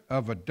Spirit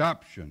of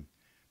adoption,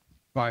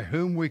 by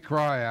whom we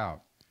cry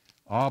out,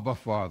 Abba,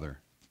 Father.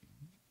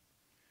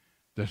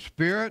 The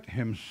Spirit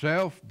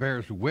himself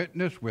bears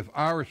witness with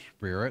our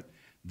spirit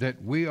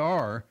that we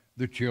are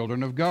the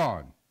children of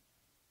God.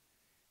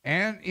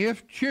 And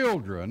if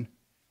children,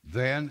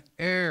 then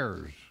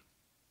heirs,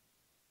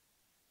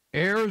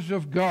 heirs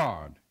of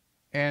God,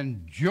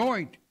 and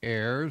joint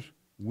heirs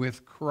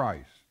with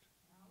Christ.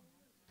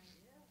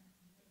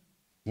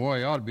 Boy,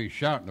 you ought to be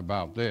shouting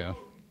about this.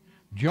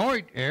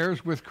 Joint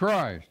heirs with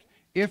Christ,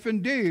 if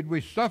indeed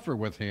we suffer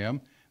with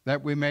him,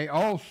 that we may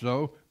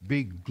also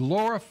be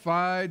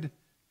glorified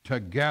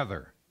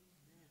together.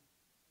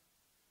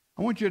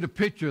 I want you to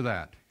picture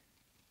that.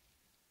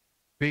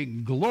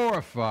 Being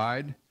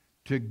glorified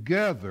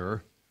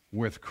together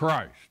with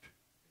Christ.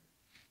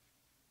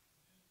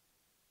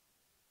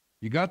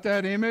 You got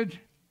that image?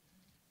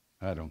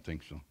 I don't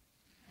think so.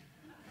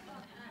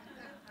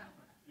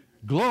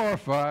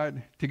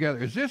 Glorified together.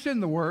 Is this in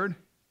the Word?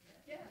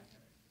 Yes.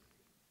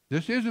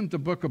 This isn't the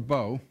book of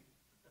Bo.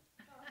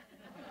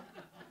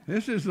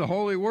 This is the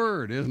Holy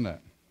Word, isn't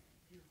it?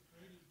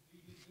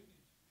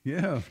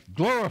 Yes,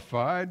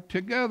 glorified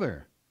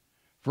together.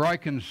 For I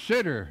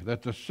consider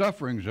that the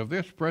sufferings of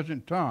this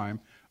present time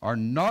are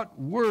not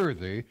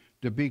worthy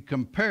to be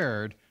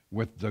compared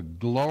with the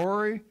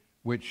glory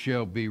which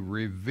shall be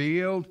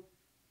revealed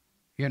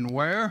in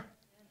where?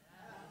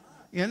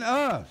 In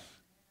us.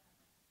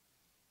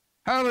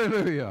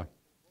 Hallelujah.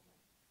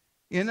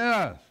 In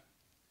us.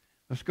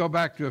 Let's go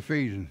back to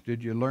Ephesians.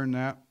 Did you learn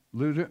that?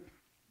 Lose it?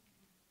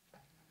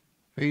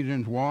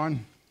 Ephesians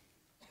 1.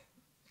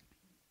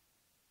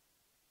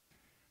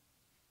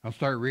 I'll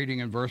start reading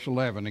in verse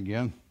 11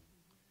 again.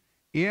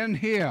 In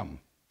him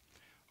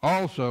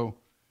also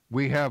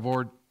we have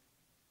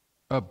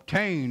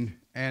obtained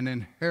an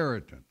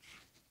inheritance,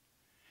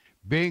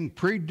 being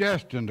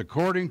predestined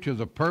according to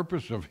the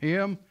purpose of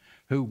him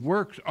who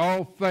works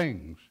all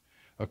things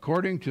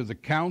according to the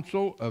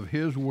counsel of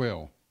his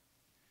will,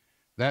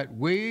 that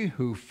we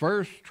who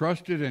first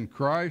trusted in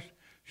Christ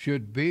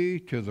should be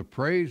to the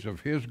praise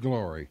of his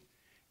glory.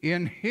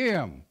 In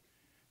him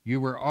you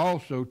were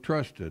also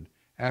trusted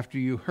after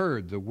you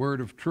heard the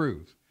word of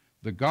truth,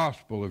 the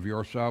gospel of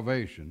your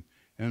salvation,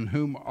 in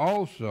whom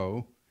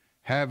also,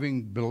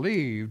 having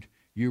believed,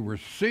 you were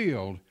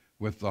sealed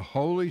with the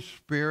Holy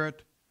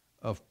Spirit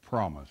of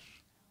promise,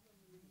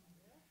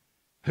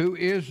 who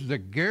is the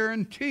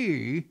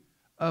guarantee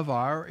of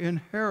our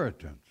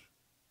inheritance.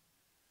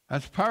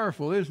 That's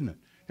powerful, isn't it?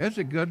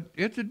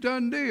 It's a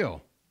done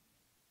deal.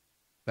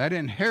 That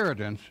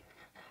inheritance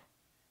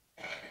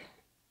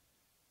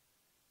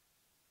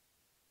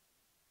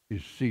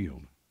is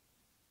sealed,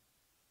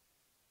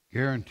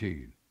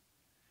 guaranteed,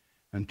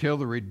 until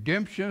the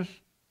redemption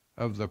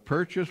of the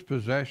purchased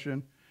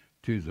possession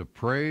to the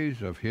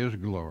praise of his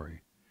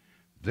glory.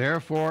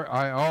 Therefore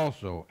I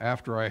also,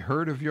 after I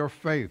heard of your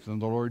faith in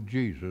the Lord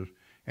Jesus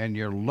and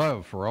your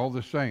love for all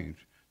the saints,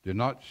 did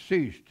not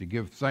cease to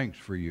give thanks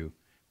for you,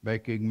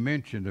 making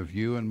mention of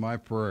you in my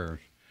prayers.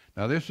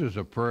 Now this is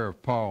a prayer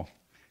of Paul,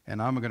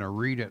 and I'm going to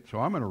read it. So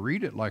I'm going to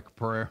read it like a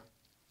prayer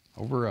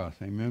over us.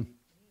 Amen.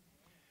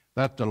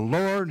 That the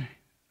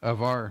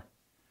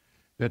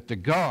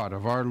God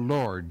of our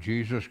Lord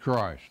Jesus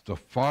Christ, the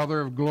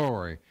Father of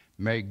glory,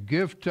 may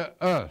give to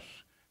us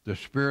the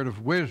spirit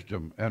of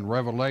wisdom and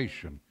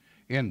revelation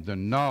in the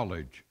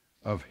knowledge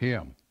of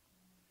him,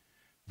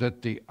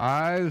 that the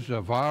eyes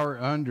of our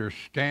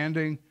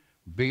understanding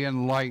be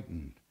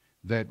enlightened,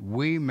 that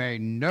we may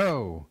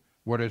know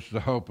what is the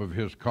hope of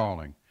his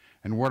calling,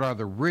 and what are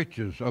the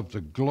riches of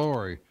the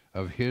glory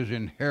of his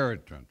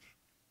inheritance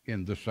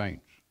in the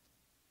saints,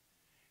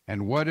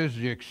 and what is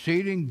the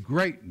exceeding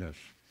greatness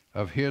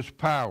of his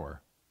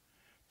power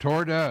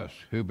toward us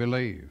who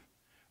believe,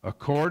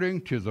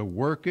 according to the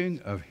working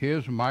of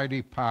his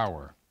mighty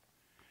power,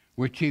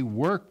 which he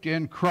worked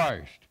in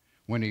Christ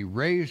when he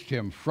raised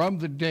him from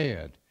the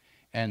dead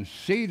and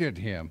seated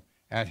him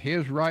at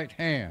his right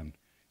hand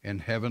in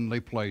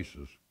heavenly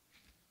places,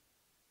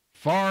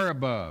 far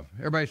above,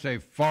 everybody say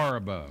far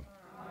above,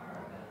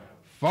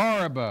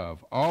 far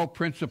above all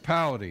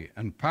principality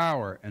and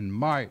power and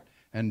might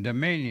and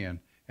dominion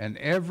and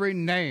every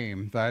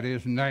name that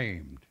is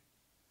named.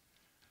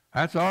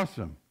 That's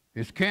awesome.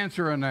 Is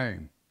cancer a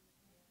name?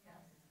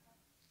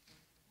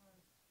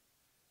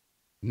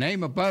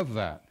 Name above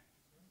that.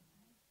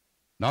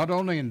 Not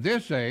only in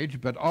this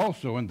age, but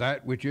also in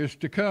that which is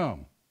to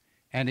come.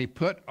 And he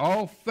put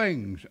all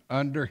things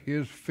under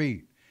his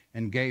feet,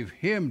 and gave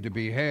him to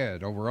be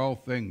head over all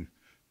things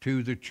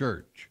to the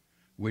church,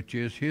 which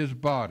is his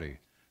body,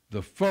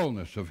 the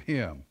fullness of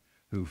him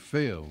who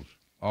fills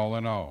all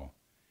in all.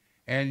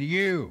 And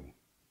you,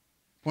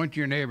 point to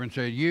your neighbor and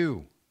say,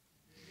 you,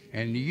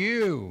 and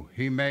you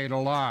he made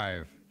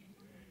alive,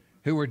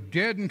 who were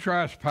dead in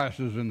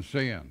trespasses and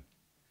sin,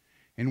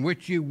 in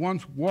which you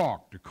once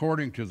walked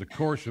according to the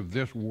course of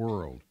this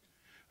world,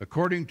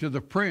 according to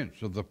the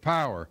prince of the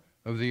power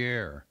of the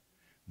air,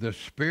 the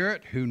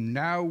spirit who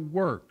now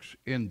works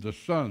in the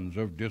sons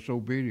of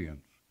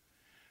disobedience,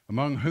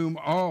 among whom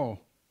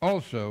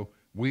also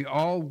we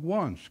all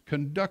once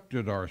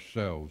conducted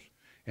ourselves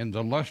in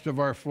the lust of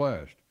our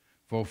flesh,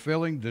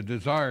 fulfilling the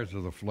desires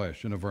of the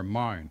flesh and of our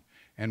mind,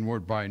 and were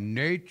by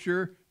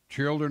nature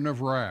children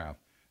of wrath,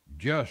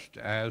 just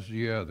as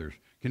the others.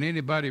 Can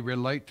anybody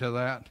relate to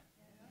that?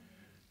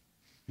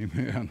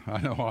 Amen.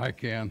 I know I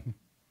can.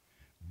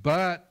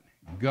 But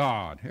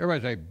God,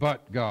 everybody say,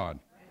 but God.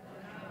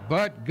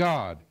 But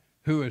God,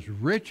 who is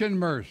rich in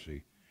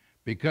mercy,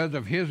 because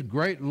of his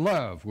great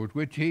love with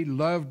which he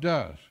loved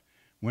us,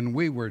 when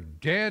we were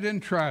dead in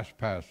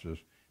trespasses,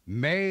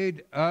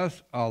 made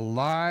us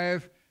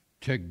alive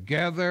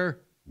together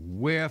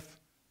with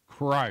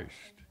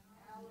Christ.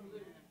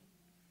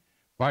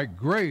 By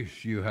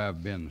grace you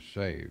have been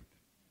saved,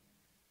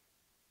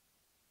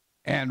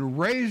 and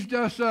raised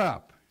us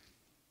up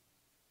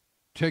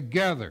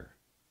together,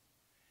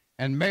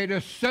 and made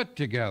us sit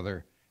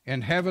together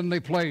in heavenly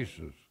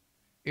places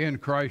in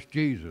Christ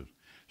Jesus.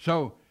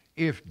 So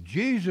if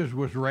Jesus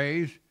was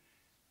raised,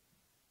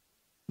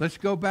 let's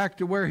go back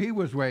to where he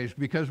was raised,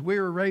 because we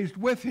were raised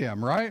with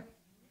him, right?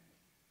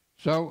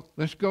 So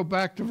let's go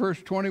back to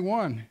verse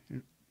 21,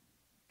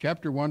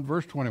 chapter 1,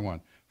 verse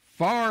 21.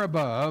 Far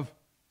above,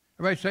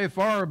 everybody say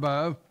far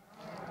above,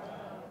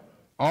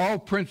 all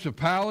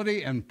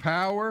principality and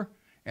power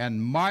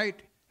and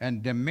might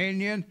and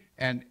dominion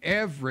and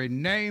every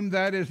name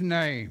that is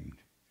named,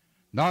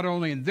 not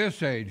only in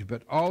this age,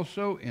 but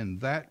also in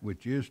that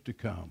which is to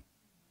come.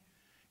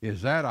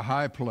 Is that a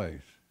high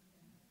place?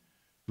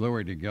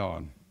 Glory to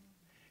God.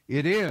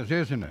 It is,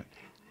 isn't it?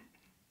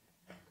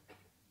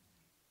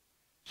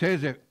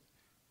 Says it,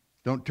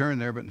 don't turn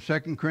there, but in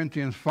 2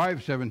 Corinthians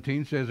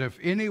 5:17 says, if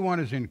anyone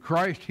is in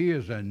Christ, he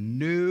is a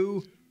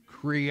new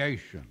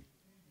creation.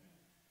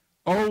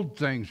 Old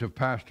things have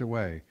passed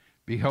away.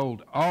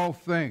 Behold, all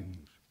things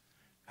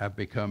have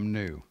become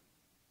new.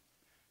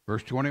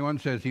 Verse 21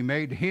 says, he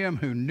made him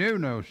who knew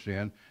no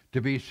sin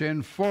to be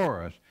sin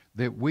for us,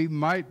 that we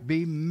might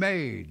be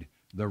made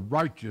the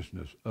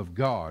righteousness of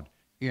God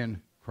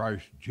in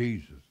Christ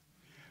Jesus.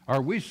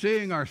 Are we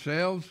seeing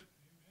ourselves?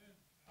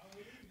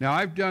 Now,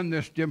 I've done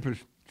this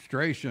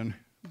demonstration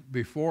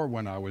before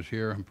when I was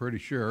here, I'm pretty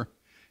sure,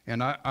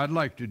 and I'd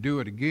like to do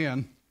it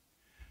again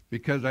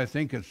because I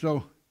think it's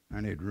so...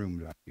 I need room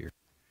back here.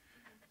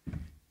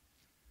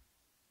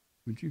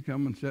 Would you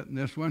come and sit in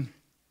this one?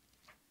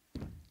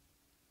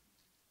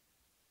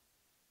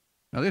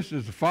 Now, this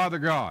is the Father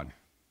God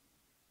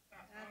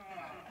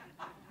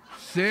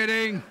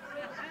sitting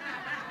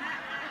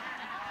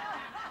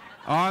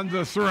on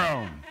the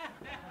throne.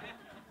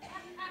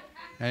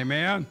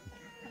 Amen?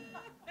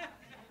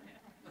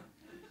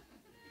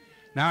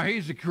 Now,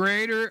 he's the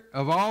creator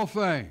of all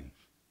things.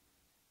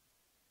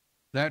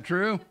 Is that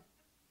true?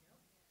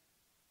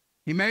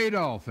 He made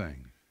all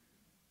things.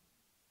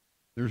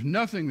 There's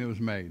nothing that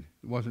was made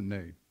that wasn't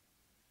made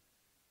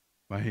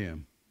by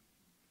him.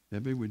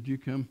 Debbie, would you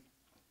come?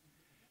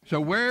 So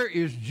where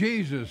is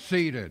Jesus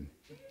seated?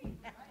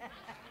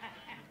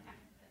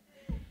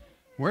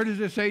 Where does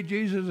it say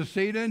Jesus is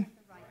seated?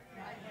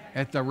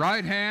 At the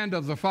right hand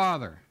of the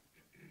Father.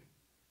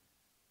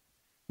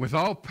 With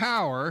all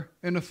power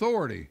and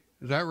authority.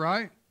 Is that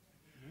right?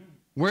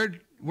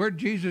 Where'd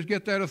Jesus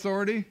get that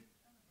authority?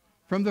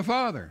 From the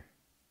Father.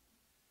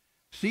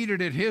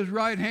 Seated at his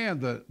right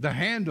hand, the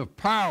hand of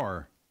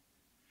power.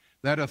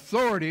 That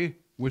authority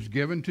was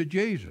given to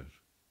Jesus.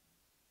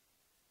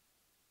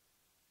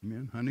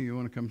 Amen. Honey, you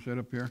want to come sit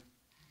up here?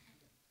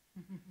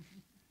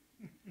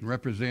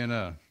 Represent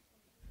us.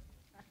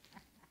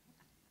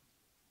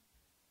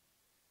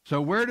 So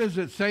where does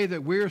it say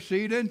that we're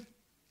seated?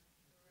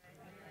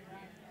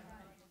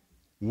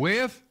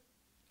 With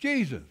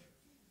Jesus.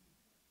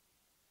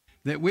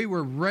 That we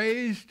were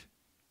raised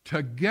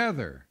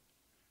together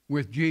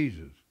with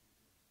Jesus.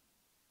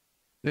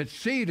 That's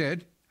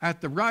seated at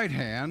the right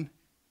hand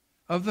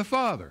of the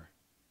Father.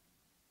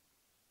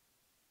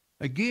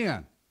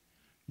 Again,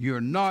 you're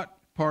not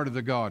part of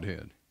the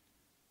Godhead.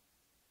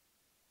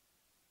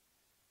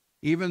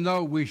 Even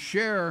though we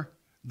share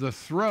the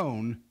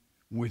throne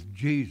with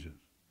Jesus.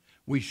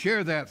 We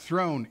share that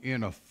throne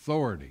in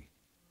authority.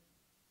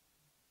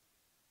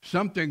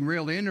 Something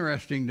real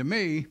interesting to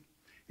me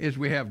is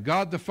we have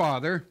God the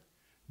Father,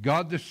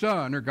 God the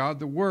Son, or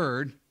God the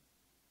Word.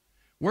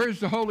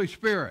 Where's the Holy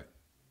Spirit?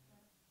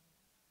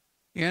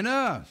 In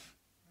us.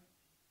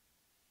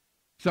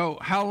 So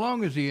how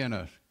long is he in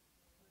us?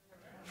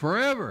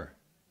 Forever.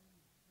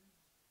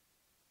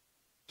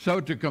 So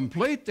to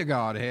complete the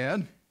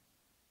Godhead,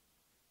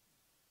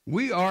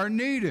 we are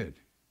needed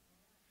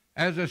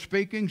as a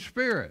speaking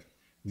spirit.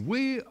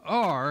 We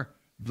are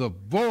the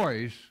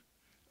voice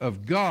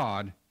of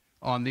God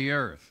on the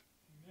earth.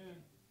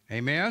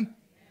 Amen? Amen?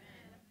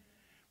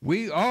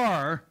 We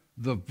are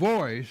the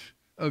voice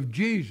of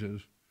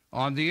Jesus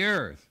on the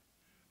earth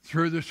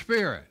through the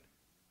Spirit.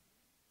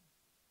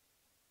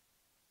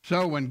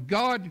 So when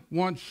God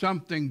wants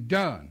something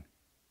done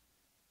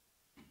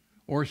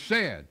or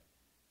said,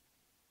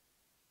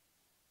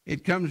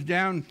 it comes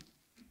down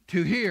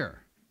to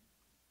here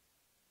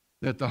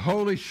that the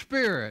Holy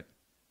Spirit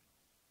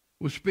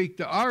will speak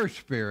to our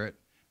spirit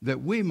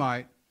that we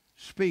might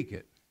speak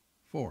it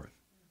forth.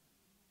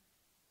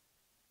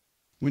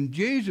 When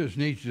Jesus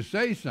needs to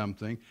say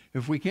something,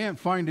 if we can't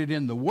find it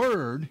in the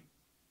Word,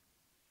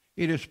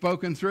 it is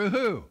spoken through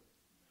who?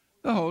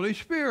 The Holy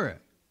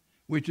Spirit,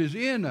 which is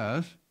in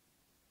us.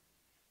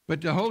 But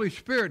the Holy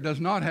Spirit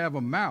does not have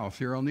a mouth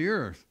here on the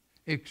earth,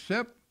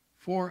 except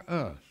for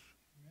us.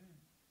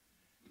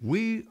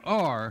 We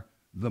are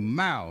the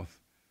mouth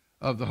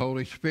of the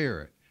Holy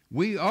Spirit.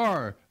 We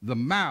are the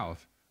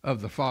mouth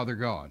of the Father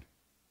God.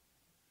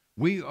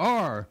 We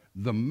are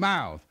the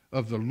mouth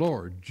of the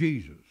Lord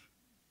Jesus.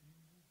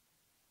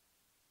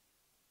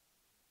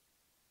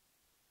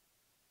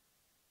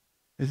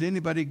 Is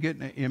anybody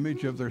getting an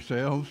image of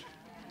themselves?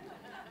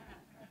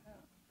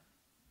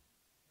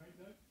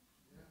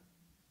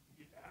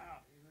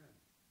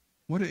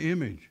 What an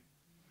image.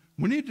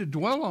 We need to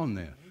dwell on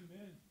this.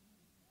 Amen.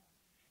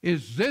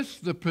 Is this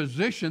the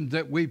position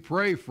that we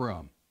pray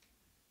from?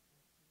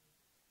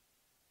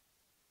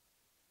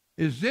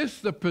 Is this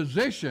the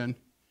position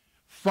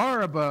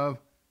far above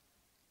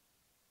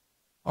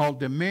all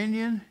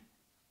dominion,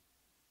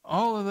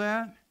 all of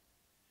that,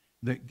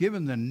 that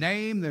given the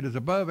name that is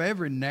above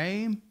every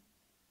name,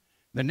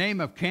 the name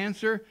of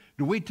cancer,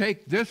 do we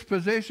take this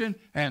position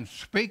and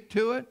speak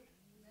to it?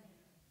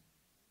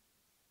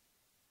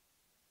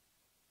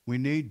 We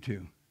need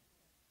to.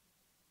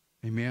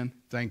 Amen.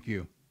 Thank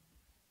you.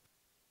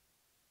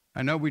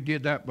 I know we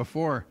did that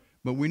before,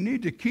 but we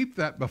need to keep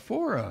that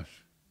before us.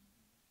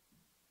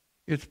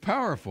 It's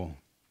powerful.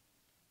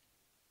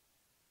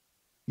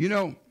 You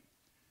know,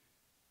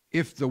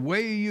 if the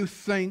way you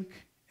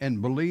think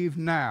and believe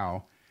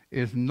now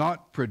is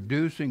not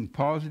producing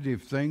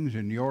positive things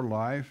in your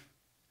life,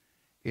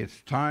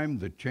 it's time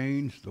to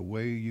change the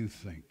way you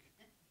think.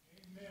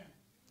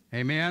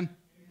 Amen?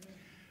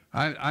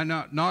 Amen? I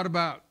not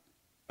about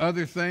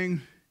other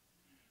things,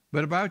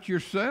 but about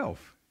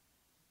yourself.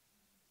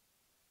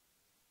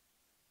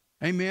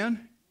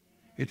 Amen?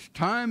 It's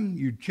time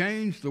you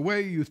change the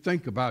way you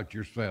think about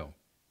yourself.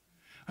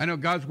 I know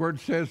God's word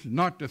says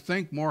not to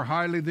think more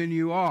highly than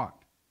you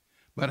ought.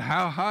 But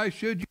how high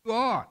should you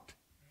ought?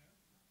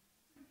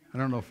 I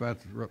don't know if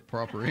that's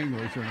proper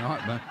English or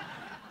not, but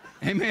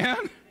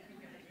amen?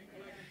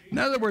 In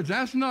other words,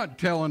 that's not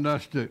telling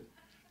us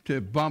to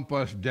bump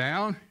us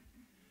down.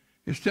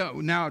 It's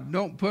now,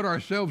 don't put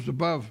ourselves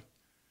above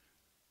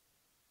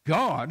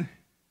God,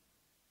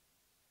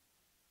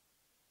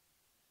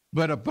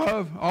 but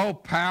above all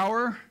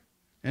power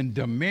and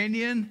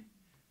dominion.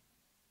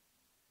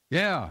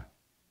 Yeah,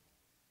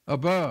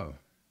 above.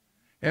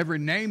 Every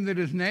name that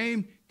is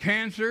named,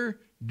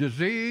 cancer,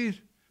 disease,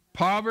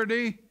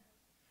 poverty.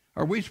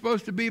 Are we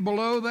supposed to be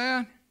below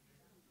that?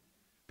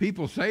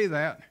 People say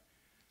that.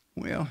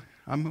 Well,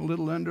 I'm a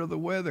little under the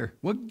weather.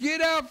 Well,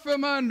 get out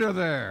from under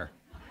there.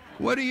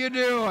 What are you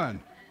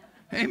doing?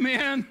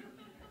 Amen?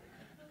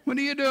 What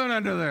are you doing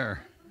under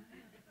there?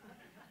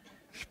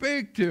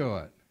 Speak to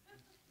it.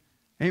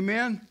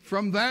 Amen?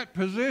 From that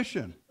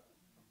position.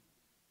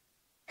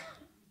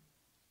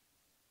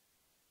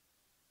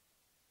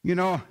 You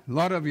know, a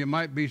lot of you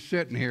might be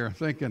sitting here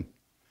thinking,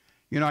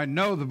 you know, I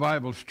know the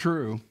Bible's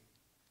true,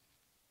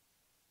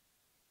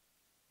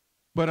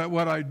 but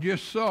what I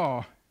just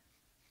saw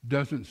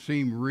doesn't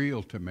seem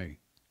real to me.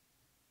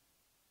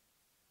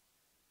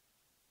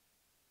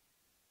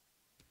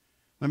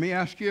 Let me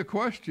ask you a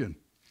question.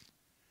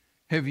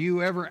 Have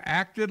you ever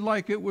acted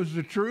like it was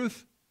the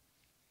truth?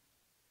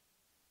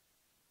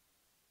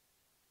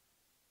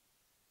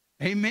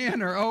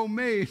 Amen or oh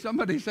me,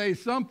 somebody say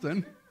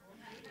something.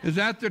 Is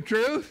that the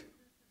truth?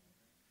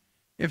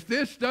 If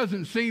this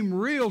doesn't seem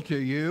real to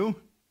you,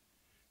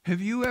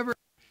 have you ever,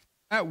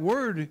 that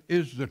word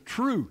is the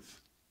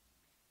truth.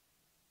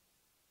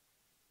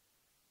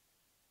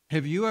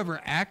 Have you ever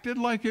acted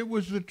like it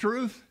was the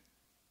truth?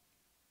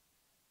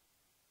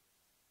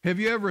 Have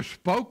you ever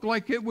spoke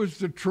like it was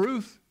the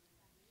truth?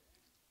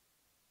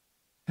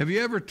 Have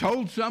you ever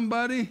told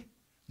somebody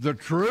the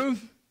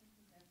truth?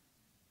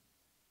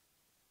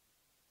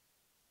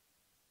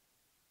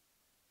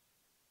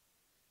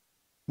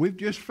 We've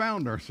just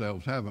found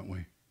ourselves, haven't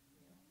we?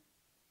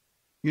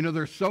 You know,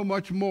 there's so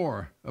much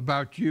more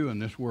about you in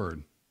this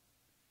word.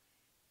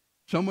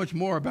 So much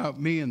more about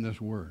me in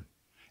this word.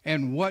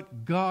 And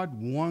what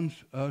God wants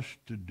us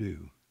to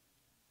do.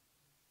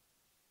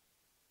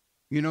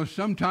 You know,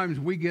 sometimes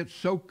we get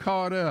so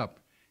caught up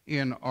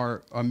in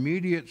our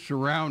immediate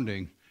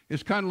surrounding.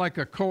 It's kind of like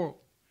a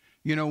colt.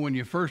 You know, when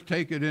you first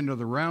take it into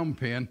the round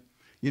pen,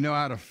 you know,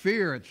 out of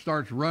fear, it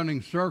starts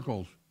running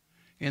circles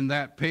in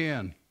that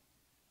pen.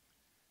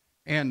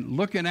 And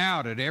looking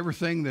out at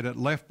everything that it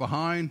left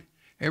behind,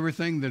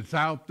 everything that's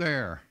out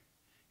there.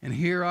 And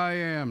here I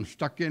am,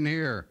 stuck in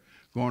here,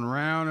 going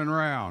round and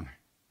round,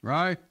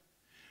 right?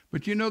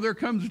 But you know, there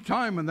comes a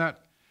time when that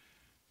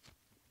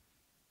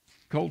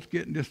colt's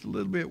getting just a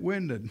little bit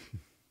winded.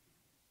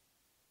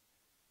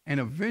 And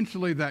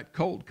eventually that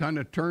colt kind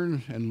of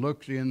turns and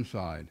looks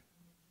inside.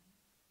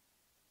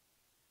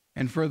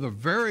 And for the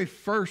very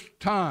first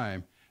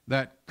time,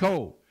 that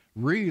colt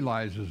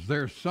realizes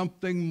there's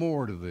something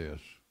more to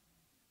this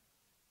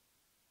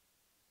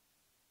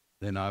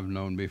than I've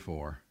known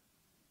before.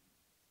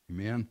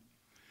 Amen?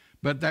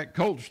 But that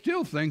colt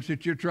still thinks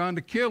that you're trying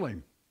to kill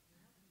him.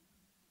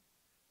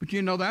 But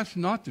you know, that's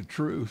not the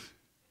truth.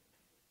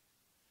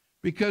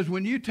 Because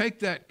when you take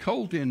that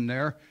colt in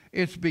there,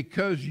 it's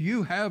because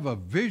you have a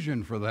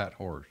vision for that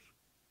horse.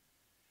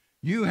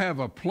 You have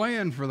a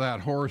plan for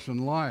that horse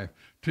in life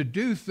to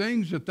do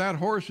things that that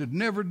horse would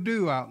never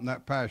do out in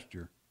that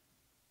pasture.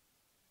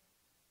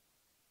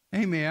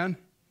 Amen.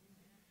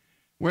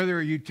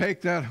 Whether you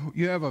take that,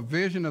 you have a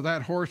vision of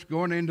that horse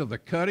going into the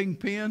cutting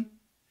pen,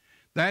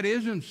 that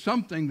isn't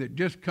something that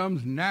just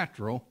comes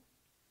natural.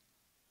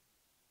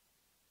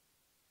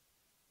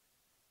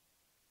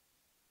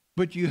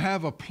 But you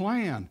have a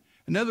plan.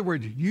 In other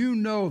words, you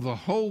know the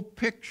whole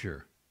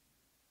picture.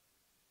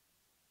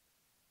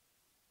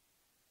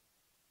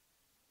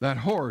 That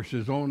horse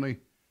is only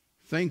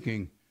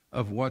thinking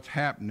of what's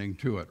happening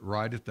to it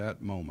right at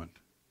that moment.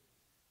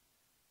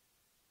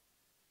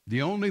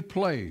 The only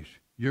place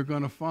you're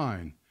going to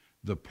find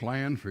the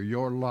plan for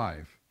your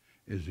life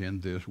is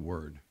in this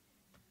word.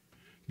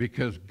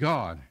 Because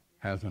God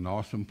has an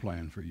awesome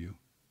plan for you.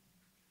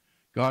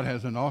 God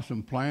has an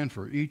awesome plan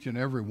for each and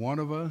every one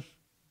of us.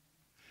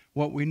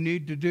 What we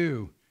need to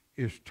do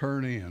is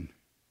turn in.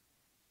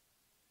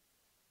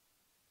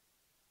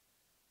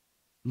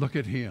 look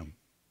at him,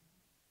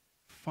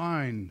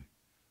 find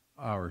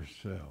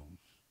ourselves,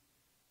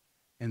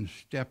 and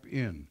step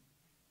in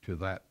to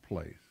that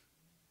place.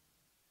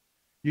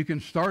 You can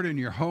start in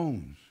your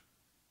homes,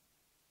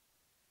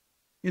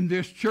 in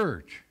this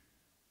church.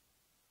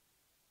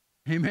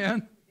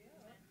 Amen?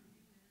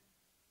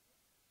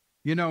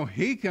 You know,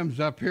 he comes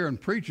up here and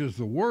preaches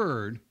the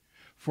word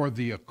for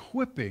the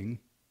equipping,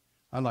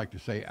 I like to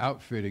say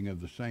outfitting of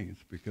the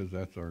saints, because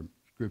that's our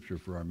scripture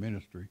for our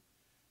ministry.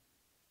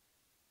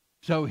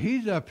 So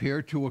he's up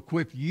here to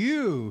equip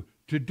you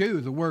to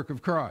do the work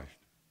of Christ.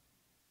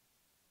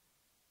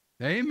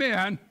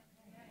 Amen.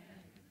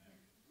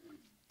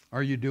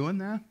 Are you doing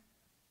that?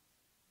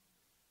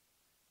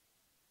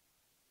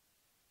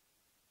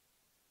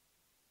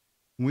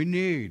 We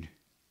need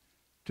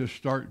to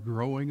start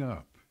growing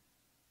up.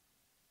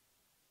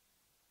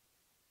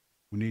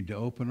 We need to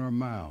open our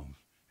mouths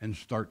and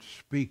start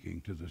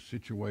speaking to the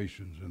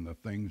situations and the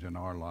things in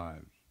our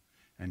lives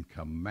and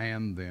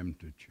command them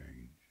to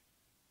change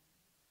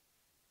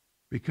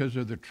because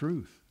of the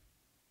truth.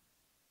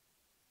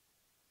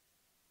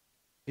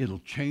 It'll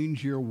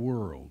change your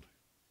world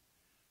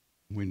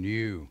when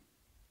you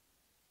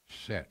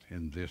set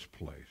in this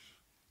place.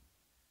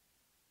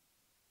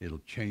 It'll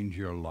change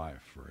your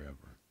life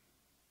forever.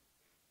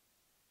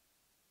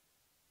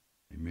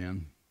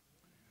 Amen.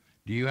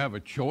 Do you have a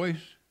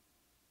choice?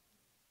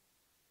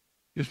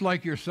 Just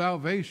like your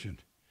salvation.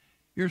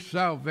 Your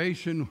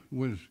salvation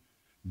was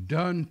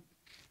done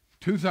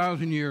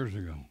 2,000 years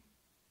ago.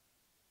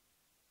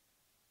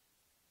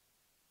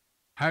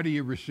 How do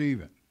you receive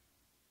it?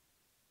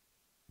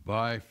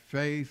 By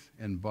faith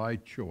and by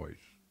choice.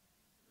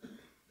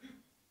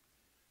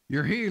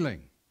 Your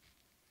healing,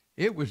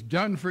 it was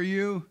done for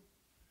you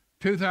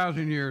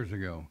 2,000 years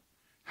ago.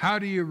 How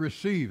do you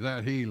receive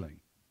that healing?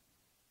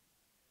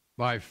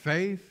 By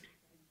faith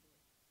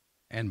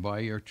and by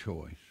your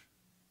choice.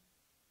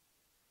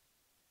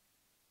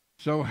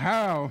 So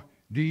how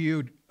do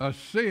you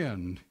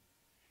ascend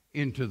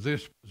into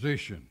this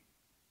position?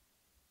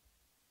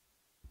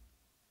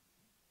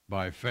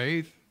 By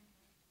faith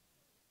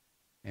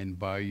and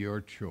by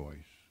your choice.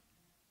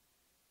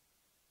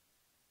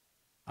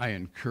 I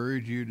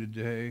encourage you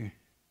today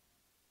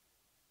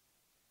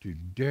to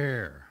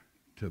dare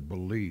to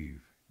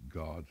believe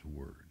God's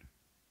word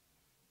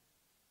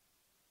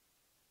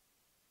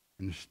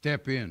and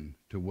step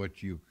into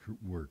what you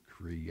were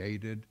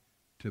created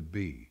to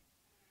be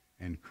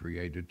and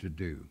created to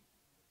do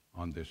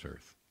on this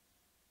earth.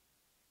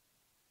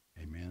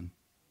 Amen.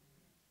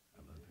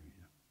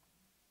 Hallelujah.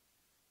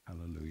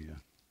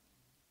 Hallelujah.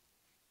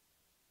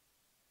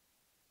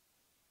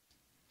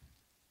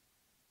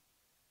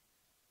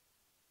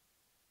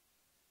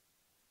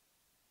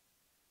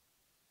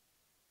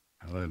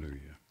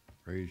 Hallelujah.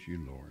 Praise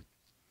you, Lord.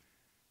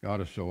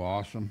 God is so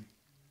awesome.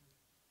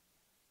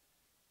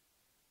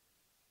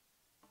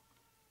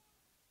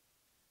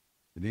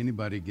 Did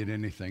anybody get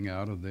anything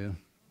out of this?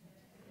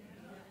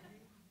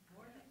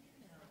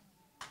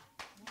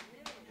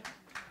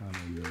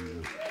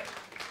 Hallelujah.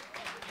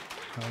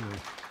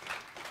 Hallelujah.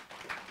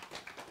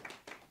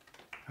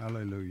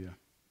 Hallelujah.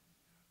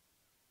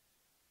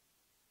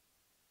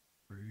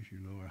 Praise you,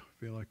 Lord. I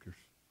feel like there's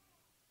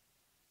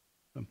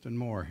something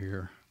more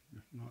here.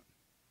 It's not.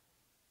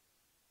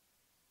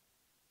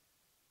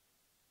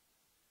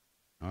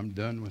 I'm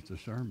done with the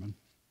sermon.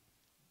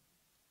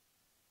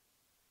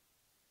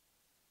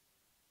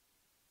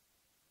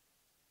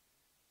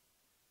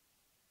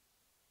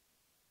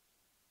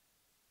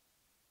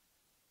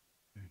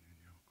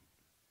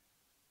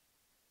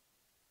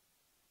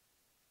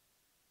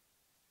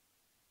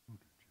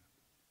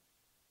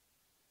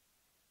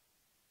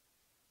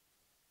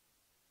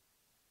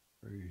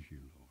 Praise you,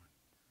 Lord.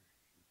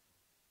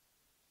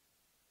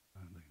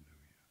 Hallelujah.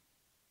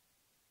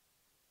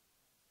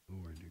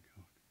 Glory to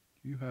God.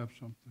 Do you have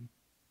something?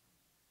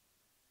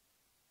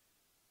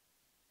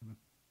 Okay.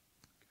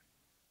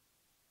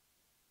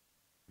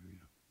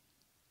 Hallelujah.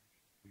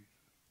 Jesus.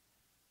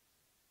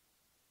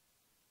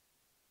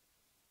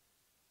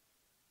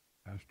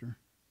 Pastor,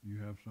 you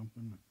have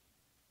something?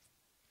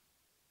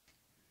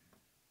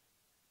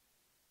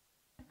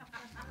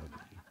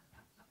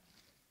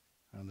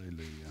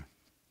 Hallelujah.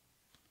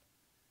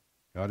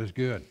 God is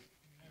good.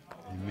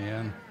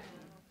 Amen.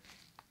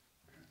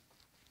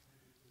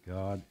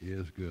 God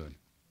is good.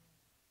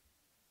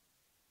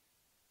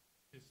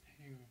 Just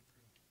hang on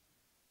for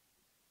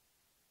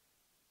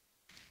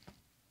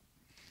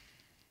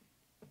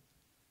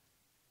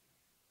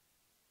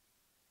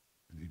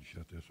I need to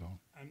shut this off.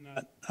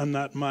 I'm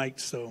not Mike,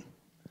 so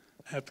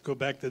I have to go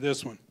back to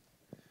this one.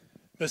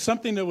 But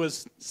something that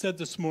was said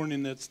this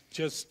morning that's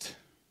just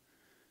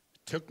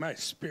took my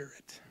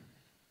spirit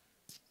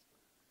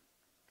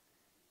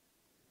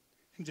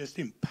and just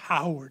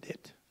empowered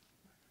it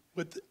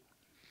with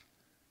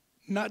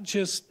not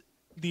just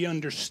the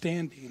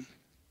understanding,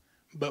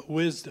 but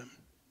wisdom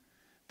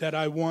that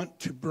I want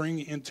to bring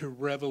into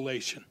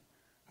revelation.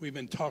 We've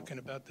been talking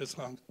about this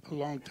a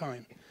long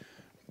time.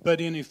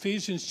 But in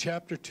Ephesians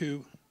chapter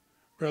 2,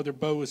 Brother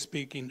Bo was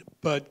speaking,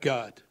 but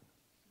God.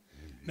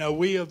 Now,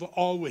 we have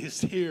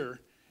always here,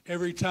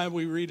 every time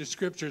we read a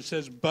scripture, it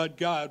says, but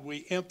God.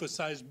 We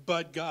emphasize,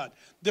 but God.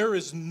 There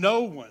is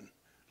no one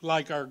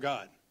like our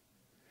God.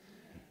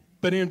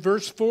 But in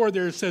verse 4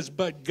 there it says,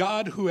 but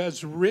God who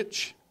is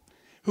rich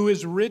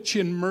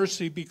in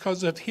mercy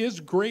because of his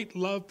great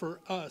love for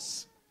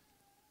us.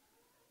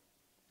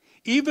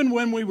 Even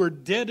when we were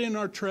dead in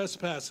our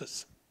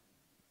trespasses,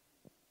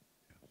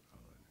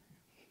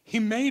 he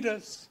made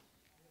us.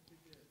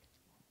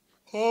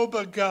 Oh,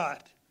 but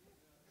God.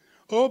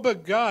 Oh,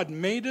 but God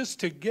made us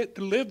to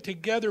live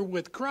together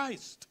with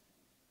Christ.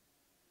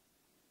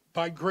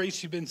 By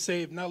grace you've been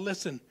saved. Now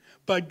listen.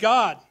 But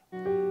God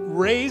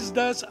raised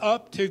us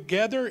up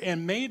together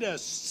and made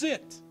us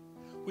sit.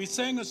 We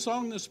sang a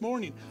song this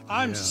morning.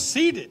 I'm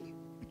seated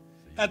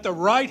at the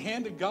right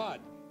hand of God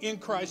in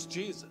Christ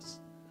Jesus.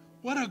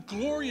 What a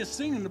glorious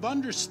thing of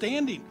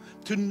understanding,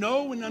 to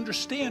know and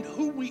understand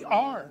who we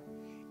are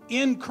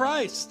in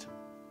Christ.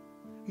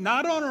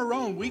 Not on our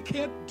own. We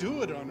can't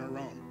do it on our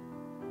own.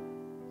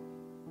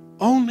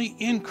 Only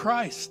in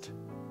Christ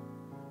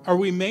are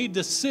we made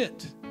to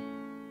sit.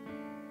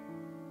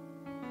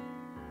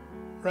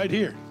 Right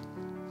here.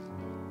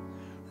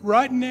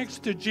 Right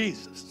next to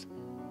Jesus,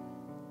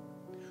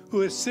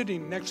 who is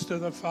sitting next to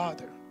the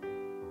Father.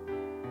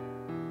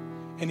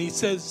 And he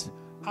says,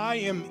 I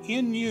am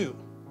in you.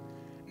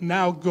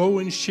 Now go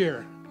and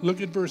share. Look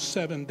at verse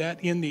 7.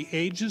 That in the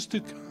ages to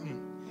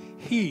come,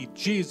 he,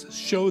 Jesus,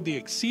 showed the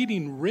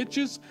exceeding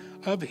riches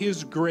of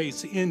his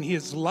grace in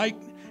his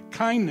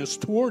kindness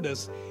toward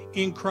us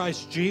in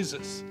Christ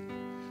Jesus.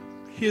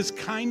 His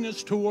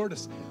kindness toward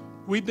us.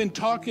 We've been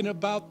talking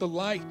about the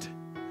light.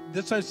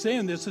 This I'm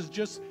saying, this is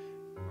just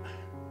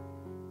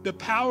the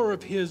power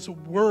of his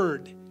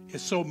word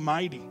is so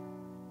mighty.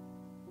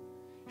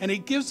 And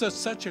it gives us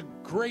such a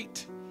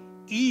great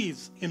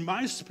ease in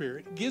my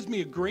spirit. It gives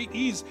me a great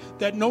ease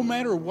that no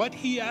matter what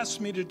he asks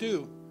me to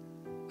do,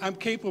 I'm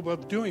capable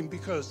of doing,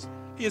 because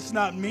it's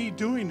not me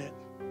doing it.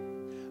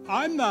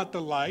 I'm not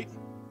the light.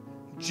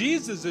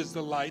 Jesus is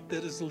the light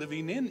that is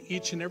living in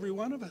each and every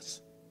one of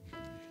us.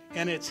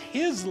 And it's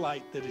his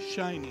light that is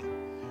shining.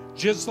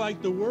 Just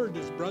like the word,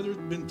 as brother's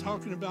been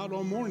talking about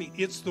all morning.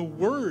 It's the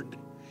word.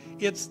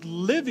 It's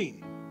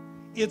living.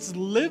 It's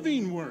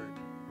living word.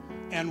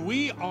 And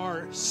we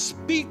are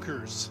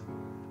speakers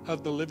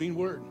of the living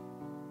word.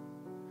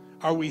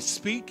 Are we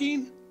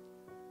speaking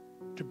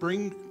to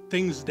bring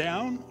things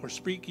down, or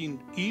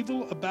speaking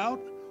evil about?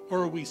 Or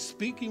are we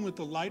speaking with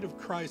the light of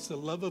Christ, the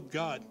love of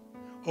God?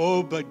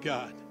 Oh, but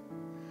God,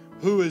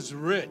 who is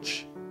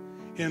rich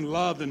in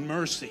love and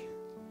mercy,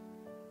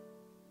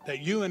 that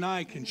you and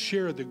I can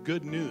share the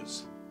good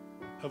news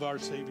of our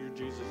Savior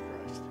Jesus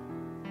Christ.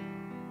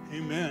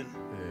 Amen.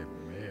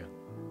 Amen.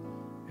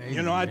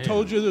 You know, I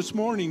told you this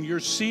morning, you're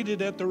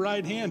seated at the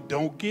right hand.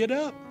 Don't get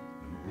up.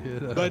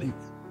 Get up. But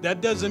that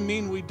doesn't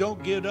mean we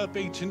don't get up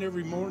each and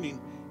every morning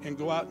and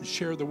go out and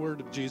share the word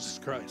of Jesus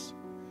Christ.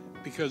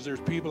 Because there's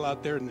people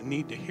out there that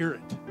need to hear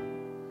it.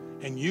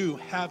 And you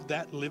have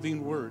that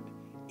living word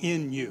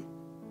in you.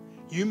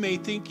 You may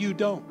think you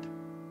don't.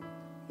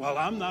 Well,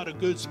 I'm not a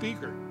good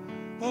speaker.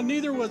 Well,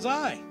 neither was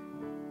I.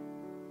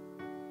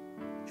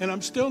 And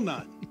I'm still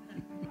not.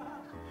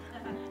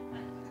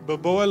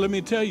 But boy, let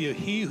me tell you,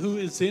 he who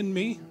is in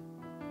me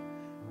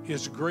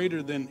is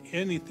greater than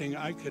anything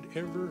I could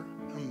ever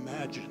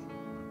imagine.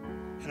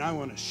 And I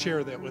want to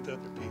share that with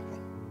other people.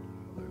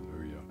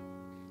 Hallelujah.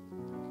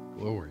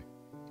 Glory.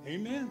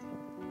 Amen.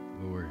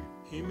 Glory.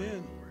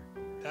 Amen.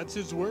 Glory. That's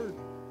his word.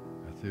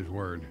 That's his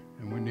word.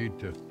 And we need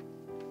to,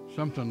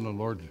 something the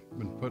Lord's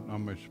been putting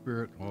on my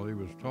spirit while he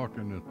was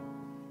talking, that,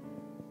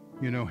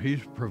 you know,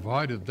 he's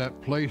provided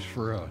that place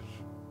for us.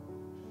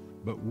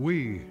 But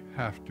we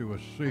have to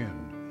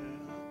ascend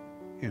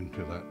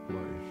into that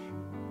place.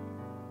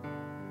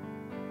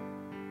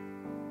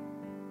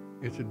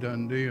 It's a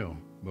done deal,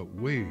 but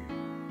we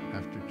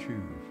have to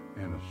choose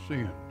and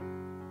ascend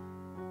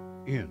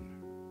in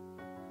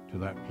to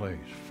that place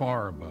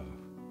far above.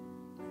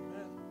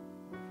 Amen.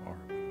 Far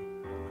above.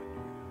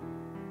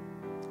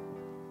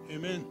 Hallelujah.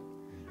 Amen.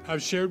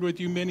 I've shared with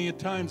you many a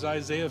times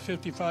Isaiah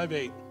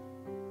 55:8.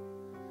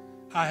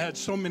 I had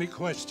so many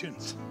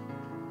questions.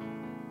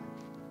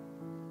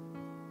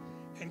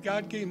 And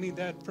God gave me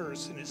that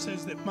verse, and it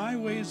says that my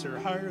ways are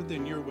higher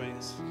than your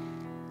ways.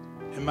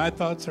 And my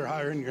thoughts are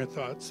higher than your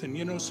thoughts. And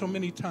you know, so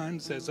many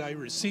times as I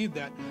received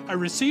that, I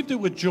received it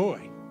with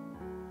joy.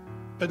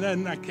 But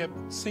then I kept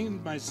saying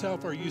to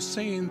myself, are you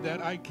saying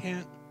that I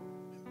can't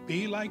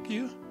be like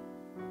you?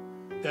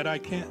 That I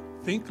can't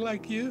think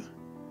like you?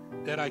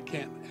 That I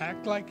can't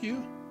act like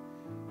you?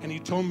 And he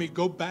told me,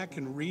 go back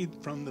and read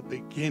from the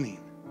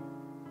beginning.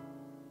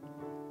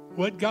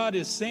 What God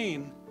is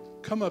saying,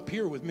 come up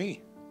here with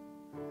me.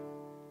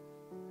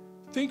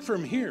 Think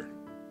from here.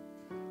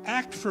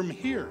 Act from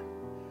here.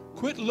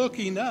 Quit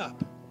looking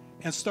up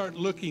and start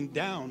looking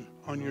down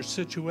on your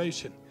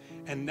situation.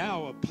 And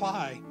now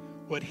apply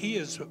what he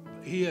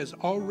has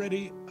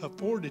already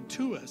afforded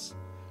to us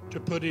to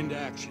put into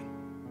action.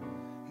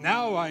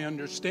 Now I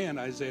understand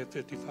Isaiah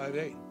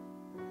 55:8.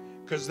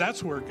 because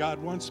that's where God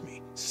wants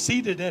me,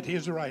 seated at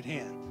his right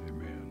hand.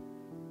 Amen.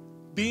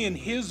 Being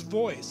his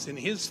voice and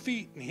his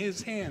feet and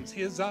his hands,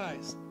 his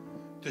eyes,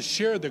 to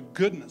share the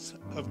goodness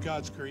of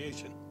God's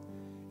creation.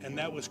 And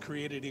that was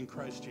created in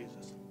Christ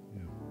Jesus.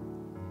 Yeah.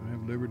 I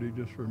have liberty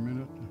just for a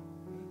minute.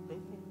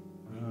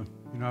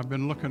 I've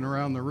been looking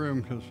around the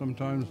room because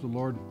sometimes the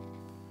Lord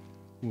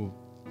will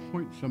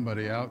point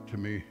somebody out to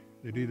me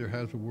that either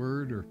has a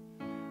word or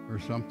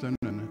something,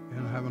 and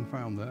I haven't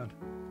found that.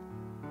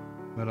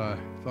 But I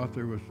thought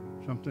there was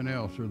something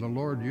else, or the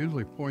Lord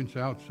usually points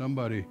out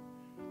somebody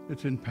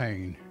that's in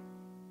pain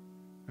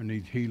or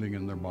needs healing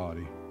in their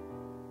body.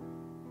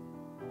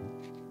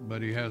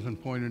 But he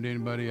hasn't pointed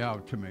anybody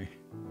out to me,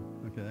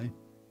 okay?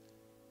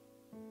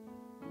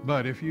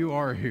 But if you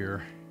are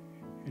here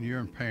and you're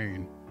in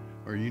pain,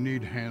 or you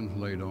need hands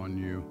laid on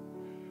you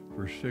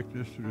for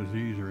sickness or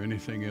disease or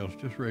anything else,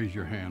 just raise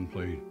your hand,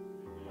 please.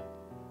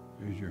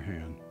 Raise your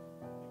hand.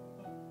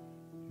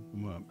 Keep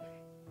them up.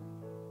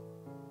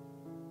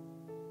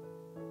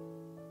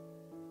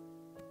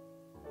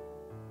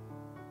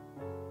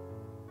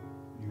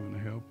 You want to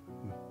help?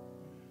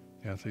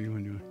 Kathy,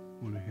 when you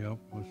want to help,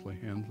 let's lay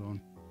hands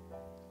on.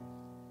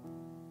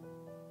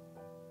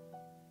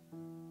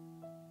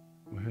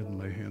 Go ahead and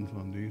lay hands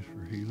on these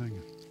for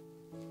healing.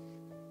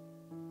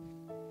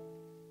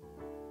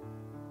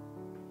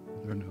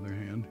 Is there another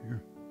hand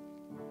here?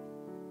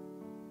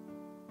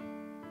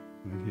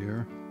 Right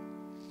here.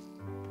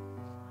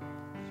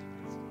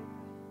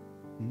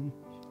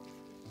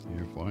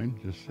 You're fine.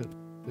 Just sit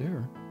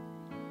there.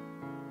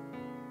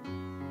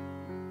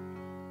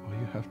 All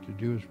you have to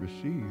do is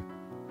receive.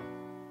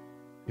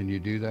 Can you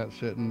do that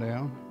sitting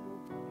down?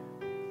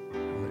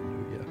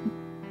 Hallelujah.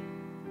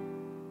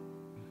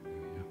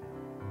 Hallelujah.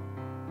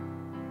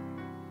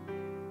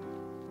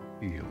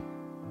 Heal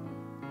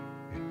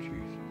in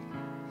Jesus'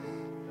 name.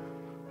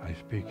 I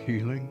speak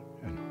healing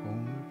and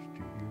wholeness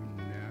to you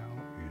now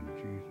in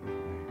Jesus'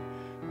 name.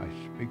 I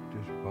speak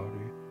this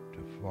body to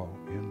fall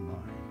in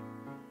line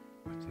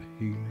with the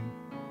healing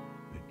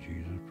that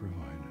Jesus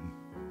provided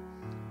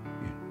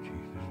in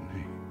Jesus'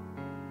 name.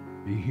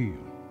 Be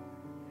healed.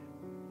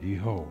 Be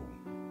whole.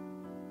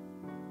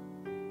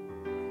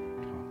 From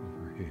the top of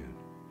her head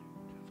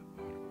to the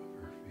bottom of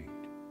her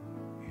feet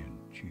in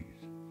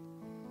Jesus'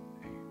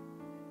 name.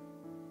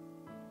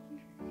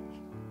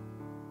 Jesus' name.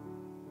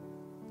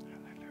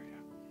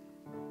 Hallelujah.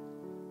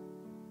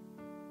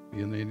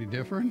 Feeling any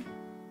different?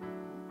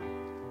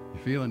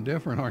 You're feeling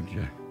different, aren't you?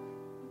 I'm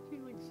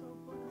feeling so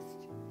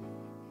blessed.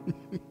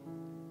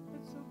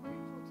 I'm so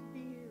grateful to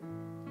be here.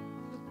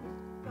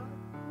 God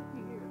put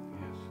me here.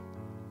 Yes.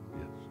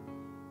 Yes.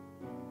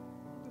 It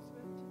was meant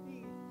to be.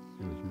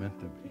 It was meant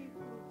to be. I came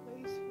from a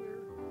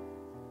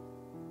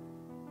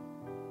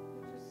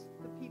place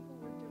where the people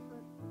were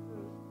different.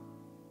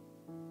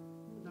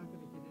 I'm not going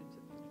to get into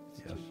that.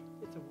 Yes.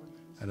 It's a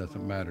wonderful That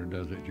doesn't matter,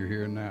 does it? You're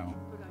here now.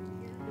 But I'm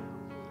here now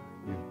where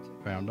I need to You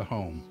be. found a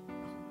home.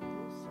 I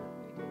most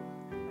certainly do.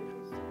 I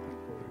feel so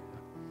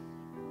grateful.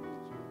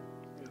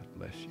 God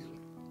bless you.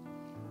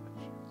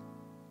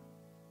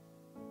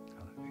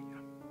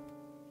 Hallelujah.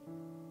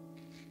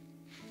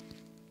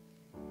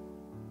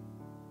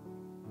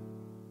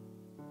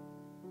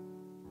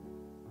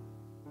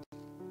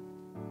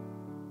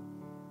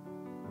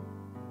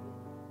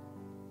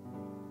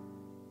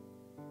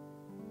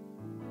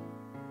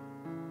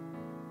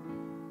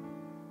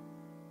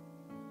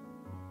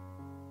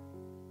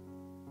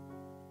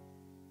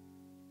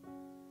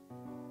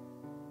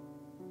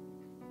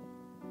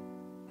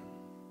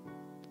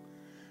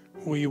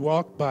 We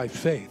walk by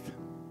faith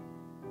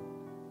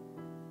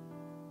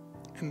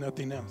and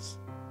nothing else.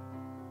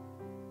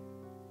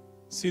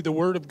 See, the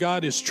Word of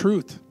God is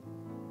truth.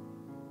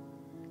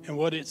 And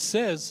what it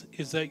says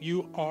is that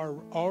you are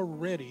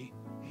already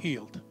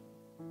healed.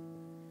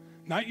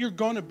 Not you're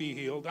going to be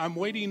healed. I'm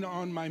waiting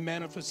on my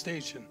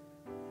manifestation.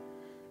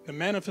 The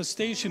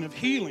manifestation of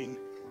healing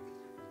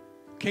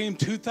came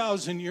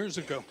 2,000 years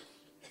ago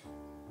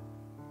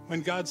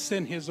when God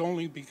sent his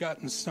only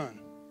begotten Son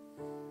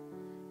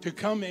to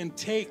come and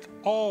take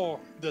all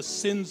the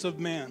sins of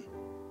man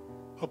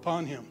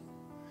upon him.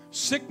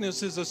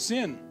 Sickness is a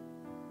sin.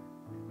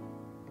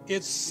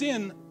 It's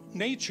sin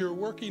nature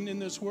working in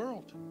this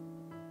world.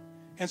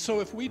 And so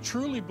if we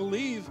truly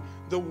believe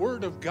the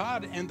Word of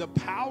God and the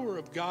power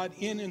of God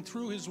in and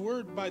through his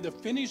Word by the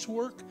finished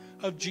work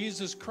of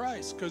Jesus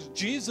Christ, because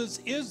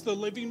Jesus is the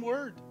living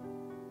Word,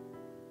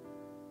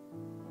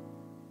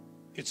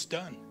 it's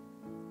done.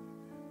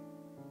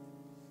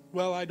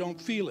 Well, I don't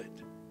feel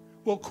it.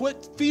 Well,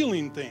 quit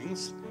feeling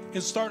things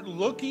and start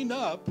looking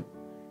up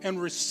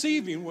and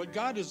receiving what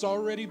God has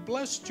already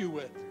blessed you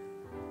with.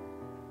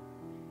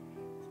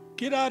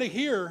 Get out of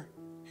here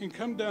and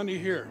come down to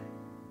here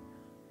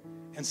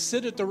and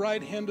sit at the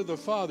right hand of the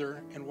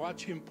Father and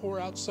watch him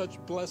pour out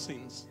such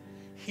blessings,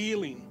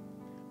 healing,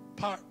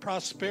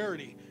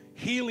 prosperity,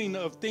 healing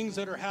of things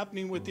that are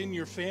happening within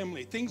your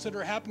family, things that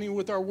are happening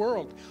with our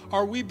world?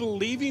 Are we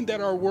believing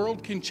that our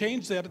world can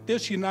change, that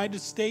this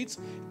United States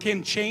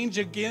can change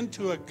again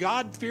to a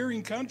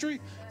God-fearing country?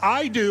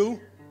 I do,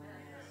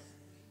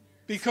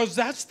 because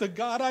that's the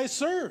God I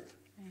serve.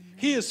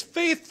 He is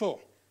faithful.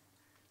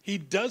 He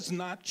does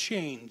not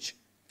change.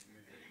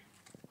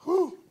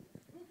 Whew.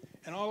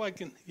 And all I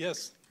can,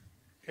 yes,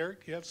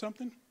 Eric, you have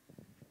something?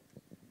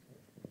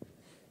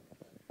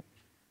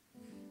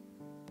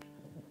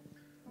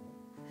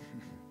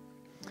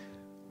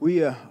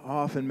 We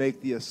often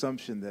make the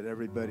assumption that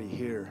everybody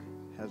here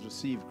has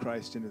received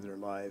Christ into their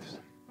lives.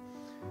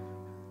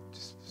 The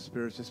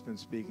Spirit's just been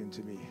speaking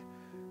to me.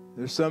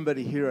 There's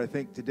somebody here, I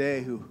think,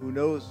 today who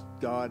knows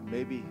God.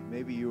 Maybe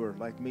you are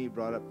like me,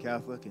 brought up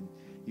Catholic, and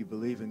you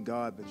believe in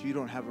God, but you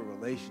don't have a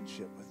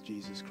relationship with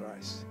Jesus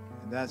Christ.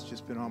 And that's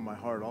just been on my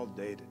heart all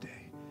day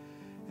today.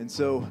 And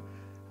so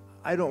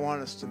I don't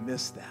want us to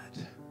miss that.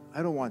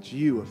 I don't want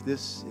you, if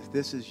this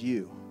is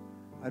you,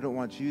 I don't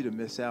want you to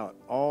miss out.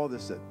 All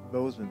this that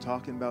Bo's been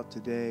talking about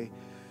today,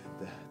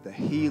 the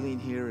healing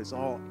here is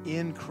all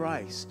in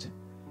Christ.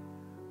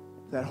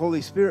 That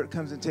Holy Spirit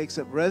comes and takes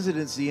up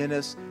residency in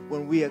us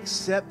when we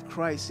accept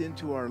Christ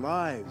into our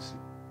lives.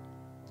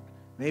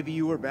 Maybe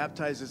you were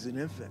baptized as an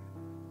infant.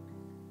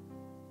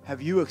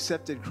 Have you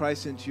accepted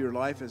Christ into your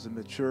life as a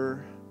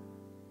mature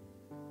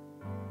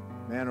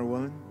man or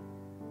woman?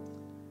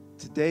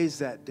 Today's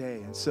that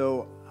day. And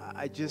so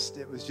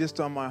it was just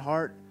on my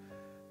heart.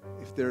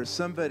 If there is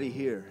somebody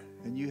here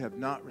and you have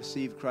not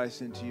received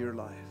Christ into your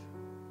life,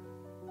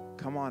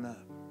 come on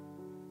up.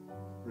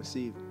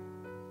 Receive him.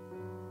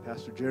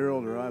 Pastor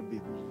Gerald or I'd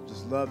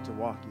just love to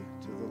walk you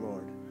to the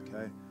Lord,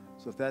 okay?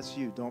 So if that's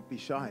you, don't be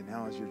shy.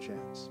 Now is your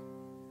chance.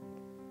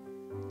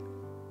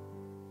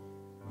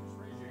 Just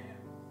raise your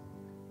hand.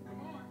 Come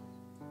on.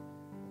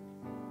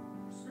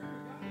 The Spirit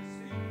of God is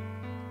speaking.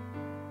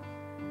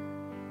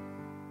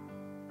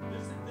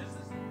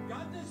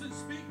 God doesn't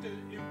speak to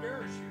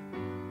embarrass you.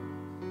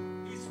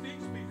 He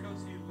speaks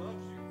because he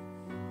loves you.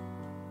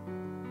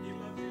 He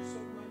loves you so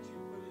much he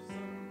put his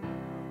Son on the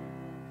cross.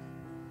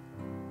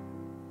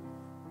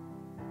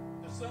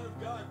 The Son of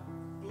God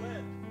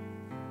bled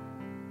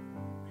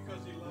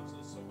because he loves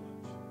us so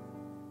much.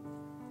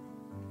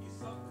 He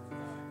suffered and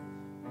died.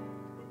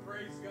 But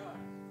praise God,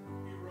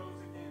 he rose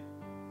again.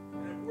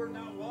 And if we're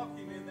not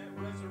walking in that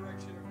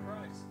resurrection of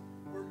Christ,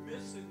 we're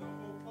missing the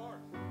whole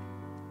part.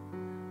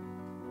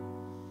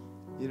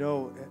 You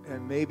know,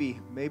 and maybe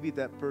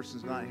that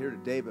person's not here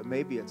today, but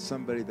maybe it's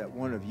somebody that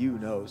one of you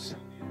knows.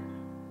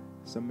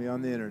 Somebody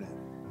on the internet.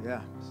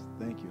 Yeah,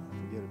 thank you. I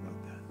forget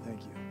about that.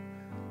 Thank you.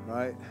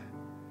 Right?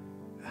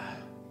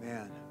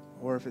 Man.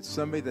 Or if it's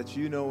somebody that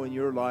you know in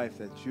your life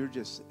that you're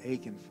just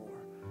aching for.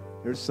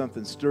 There's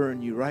something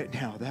stirring you right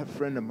now. That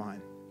friend of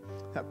mine,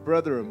 that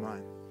brother of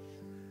mine,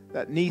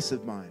 that niece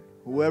of mine,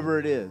 whoever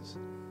it is.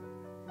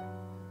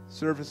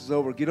 Service is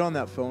over. Get on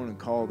that phone and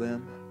call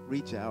them.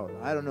 Reach out.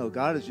 I don't know.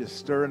 God is just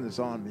stirring this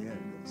on me.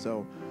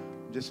 So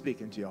I'm just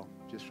speaking to y'all,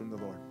 just from the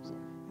Lord. So,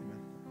 amen.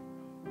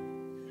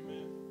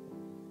 Amen.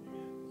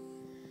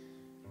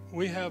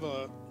 We have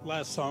a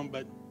last song,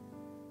 but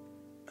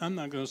I'm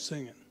not going to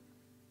sing it.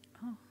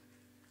 Oh.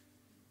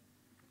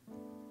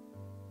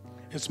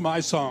 It's my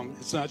song.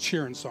 It's not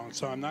Sharon's song,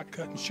 so I'm not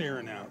cutting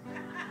Sharon out.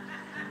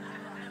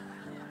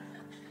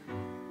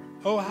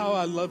 Oh, how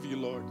I love you,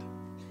 Lord.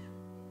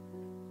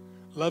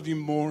 Love you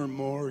more and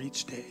more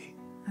each day.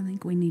 I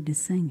think we need to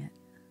sing it.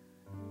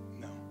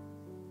 No.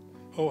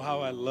 Oh,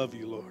 how I love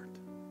you, Lord.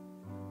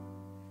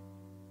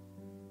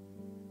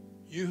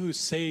 You who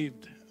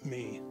saved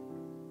me,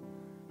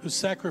 who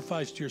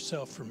sacrificed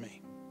yourself for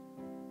me.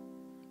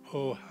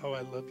 Oh, how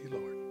I love you,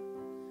 Lord.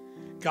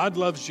 God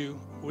loves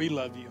you. We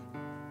love you.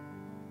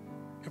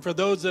 And for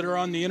those that are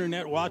on the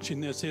internet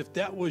watching this, if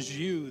that was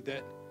you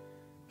that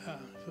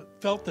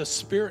felt the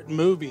Spirit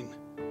moving,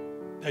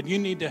 that you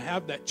need to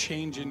have that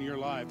change in your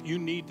life. You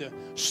need to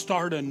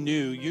start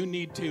anew. You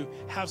need to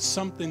have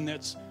something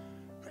that's,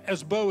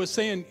 as Bo was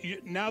saying,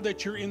 now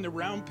that you're in the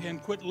round pen,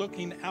 quit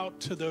looking out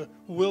to the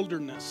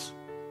wilderness.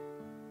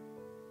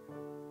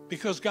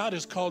 Because God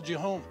has called you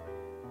home.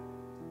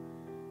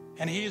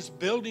 And he is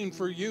building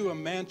for you a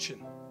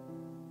mansion.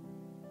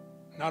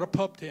 Not a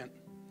pup tent.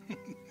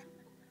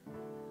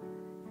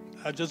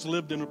 I just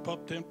lived in a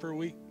pup tent for a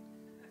week.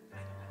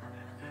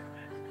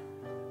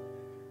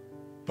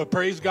 But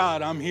praise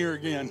God, I'm here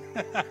again.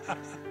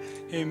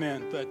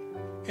 Amen. But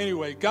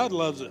anyway, God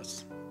loves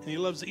us. And he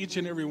loves each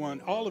and every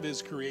one, all of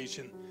his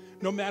creation.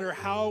 No matter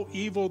how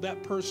evil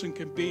that person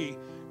can be,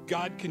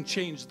 God can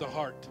change the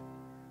heart.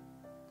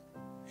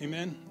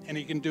 Amen. And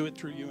he can do it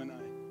through you and I.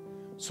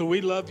 So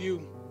we love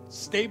you.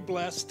 Stay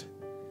blessed.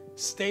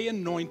 Stay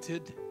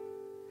anointed.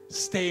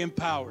 Stay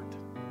empowered.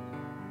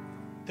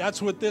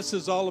 That's what this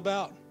is all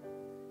about.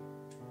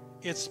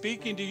 It's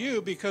speaking to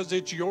you because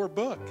it's your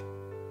book.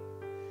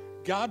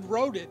 God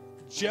wrote it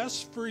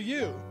just for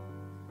you.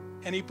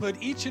 And he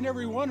put each and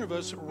every one of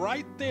us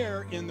right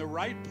there in the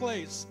right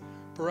place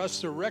for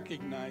us to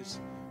recognize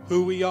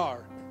who we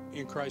are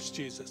in Christ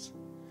Jesus.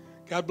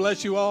 God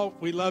bless you all.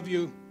 We love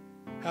you.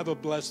 Have a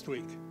blessed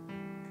week.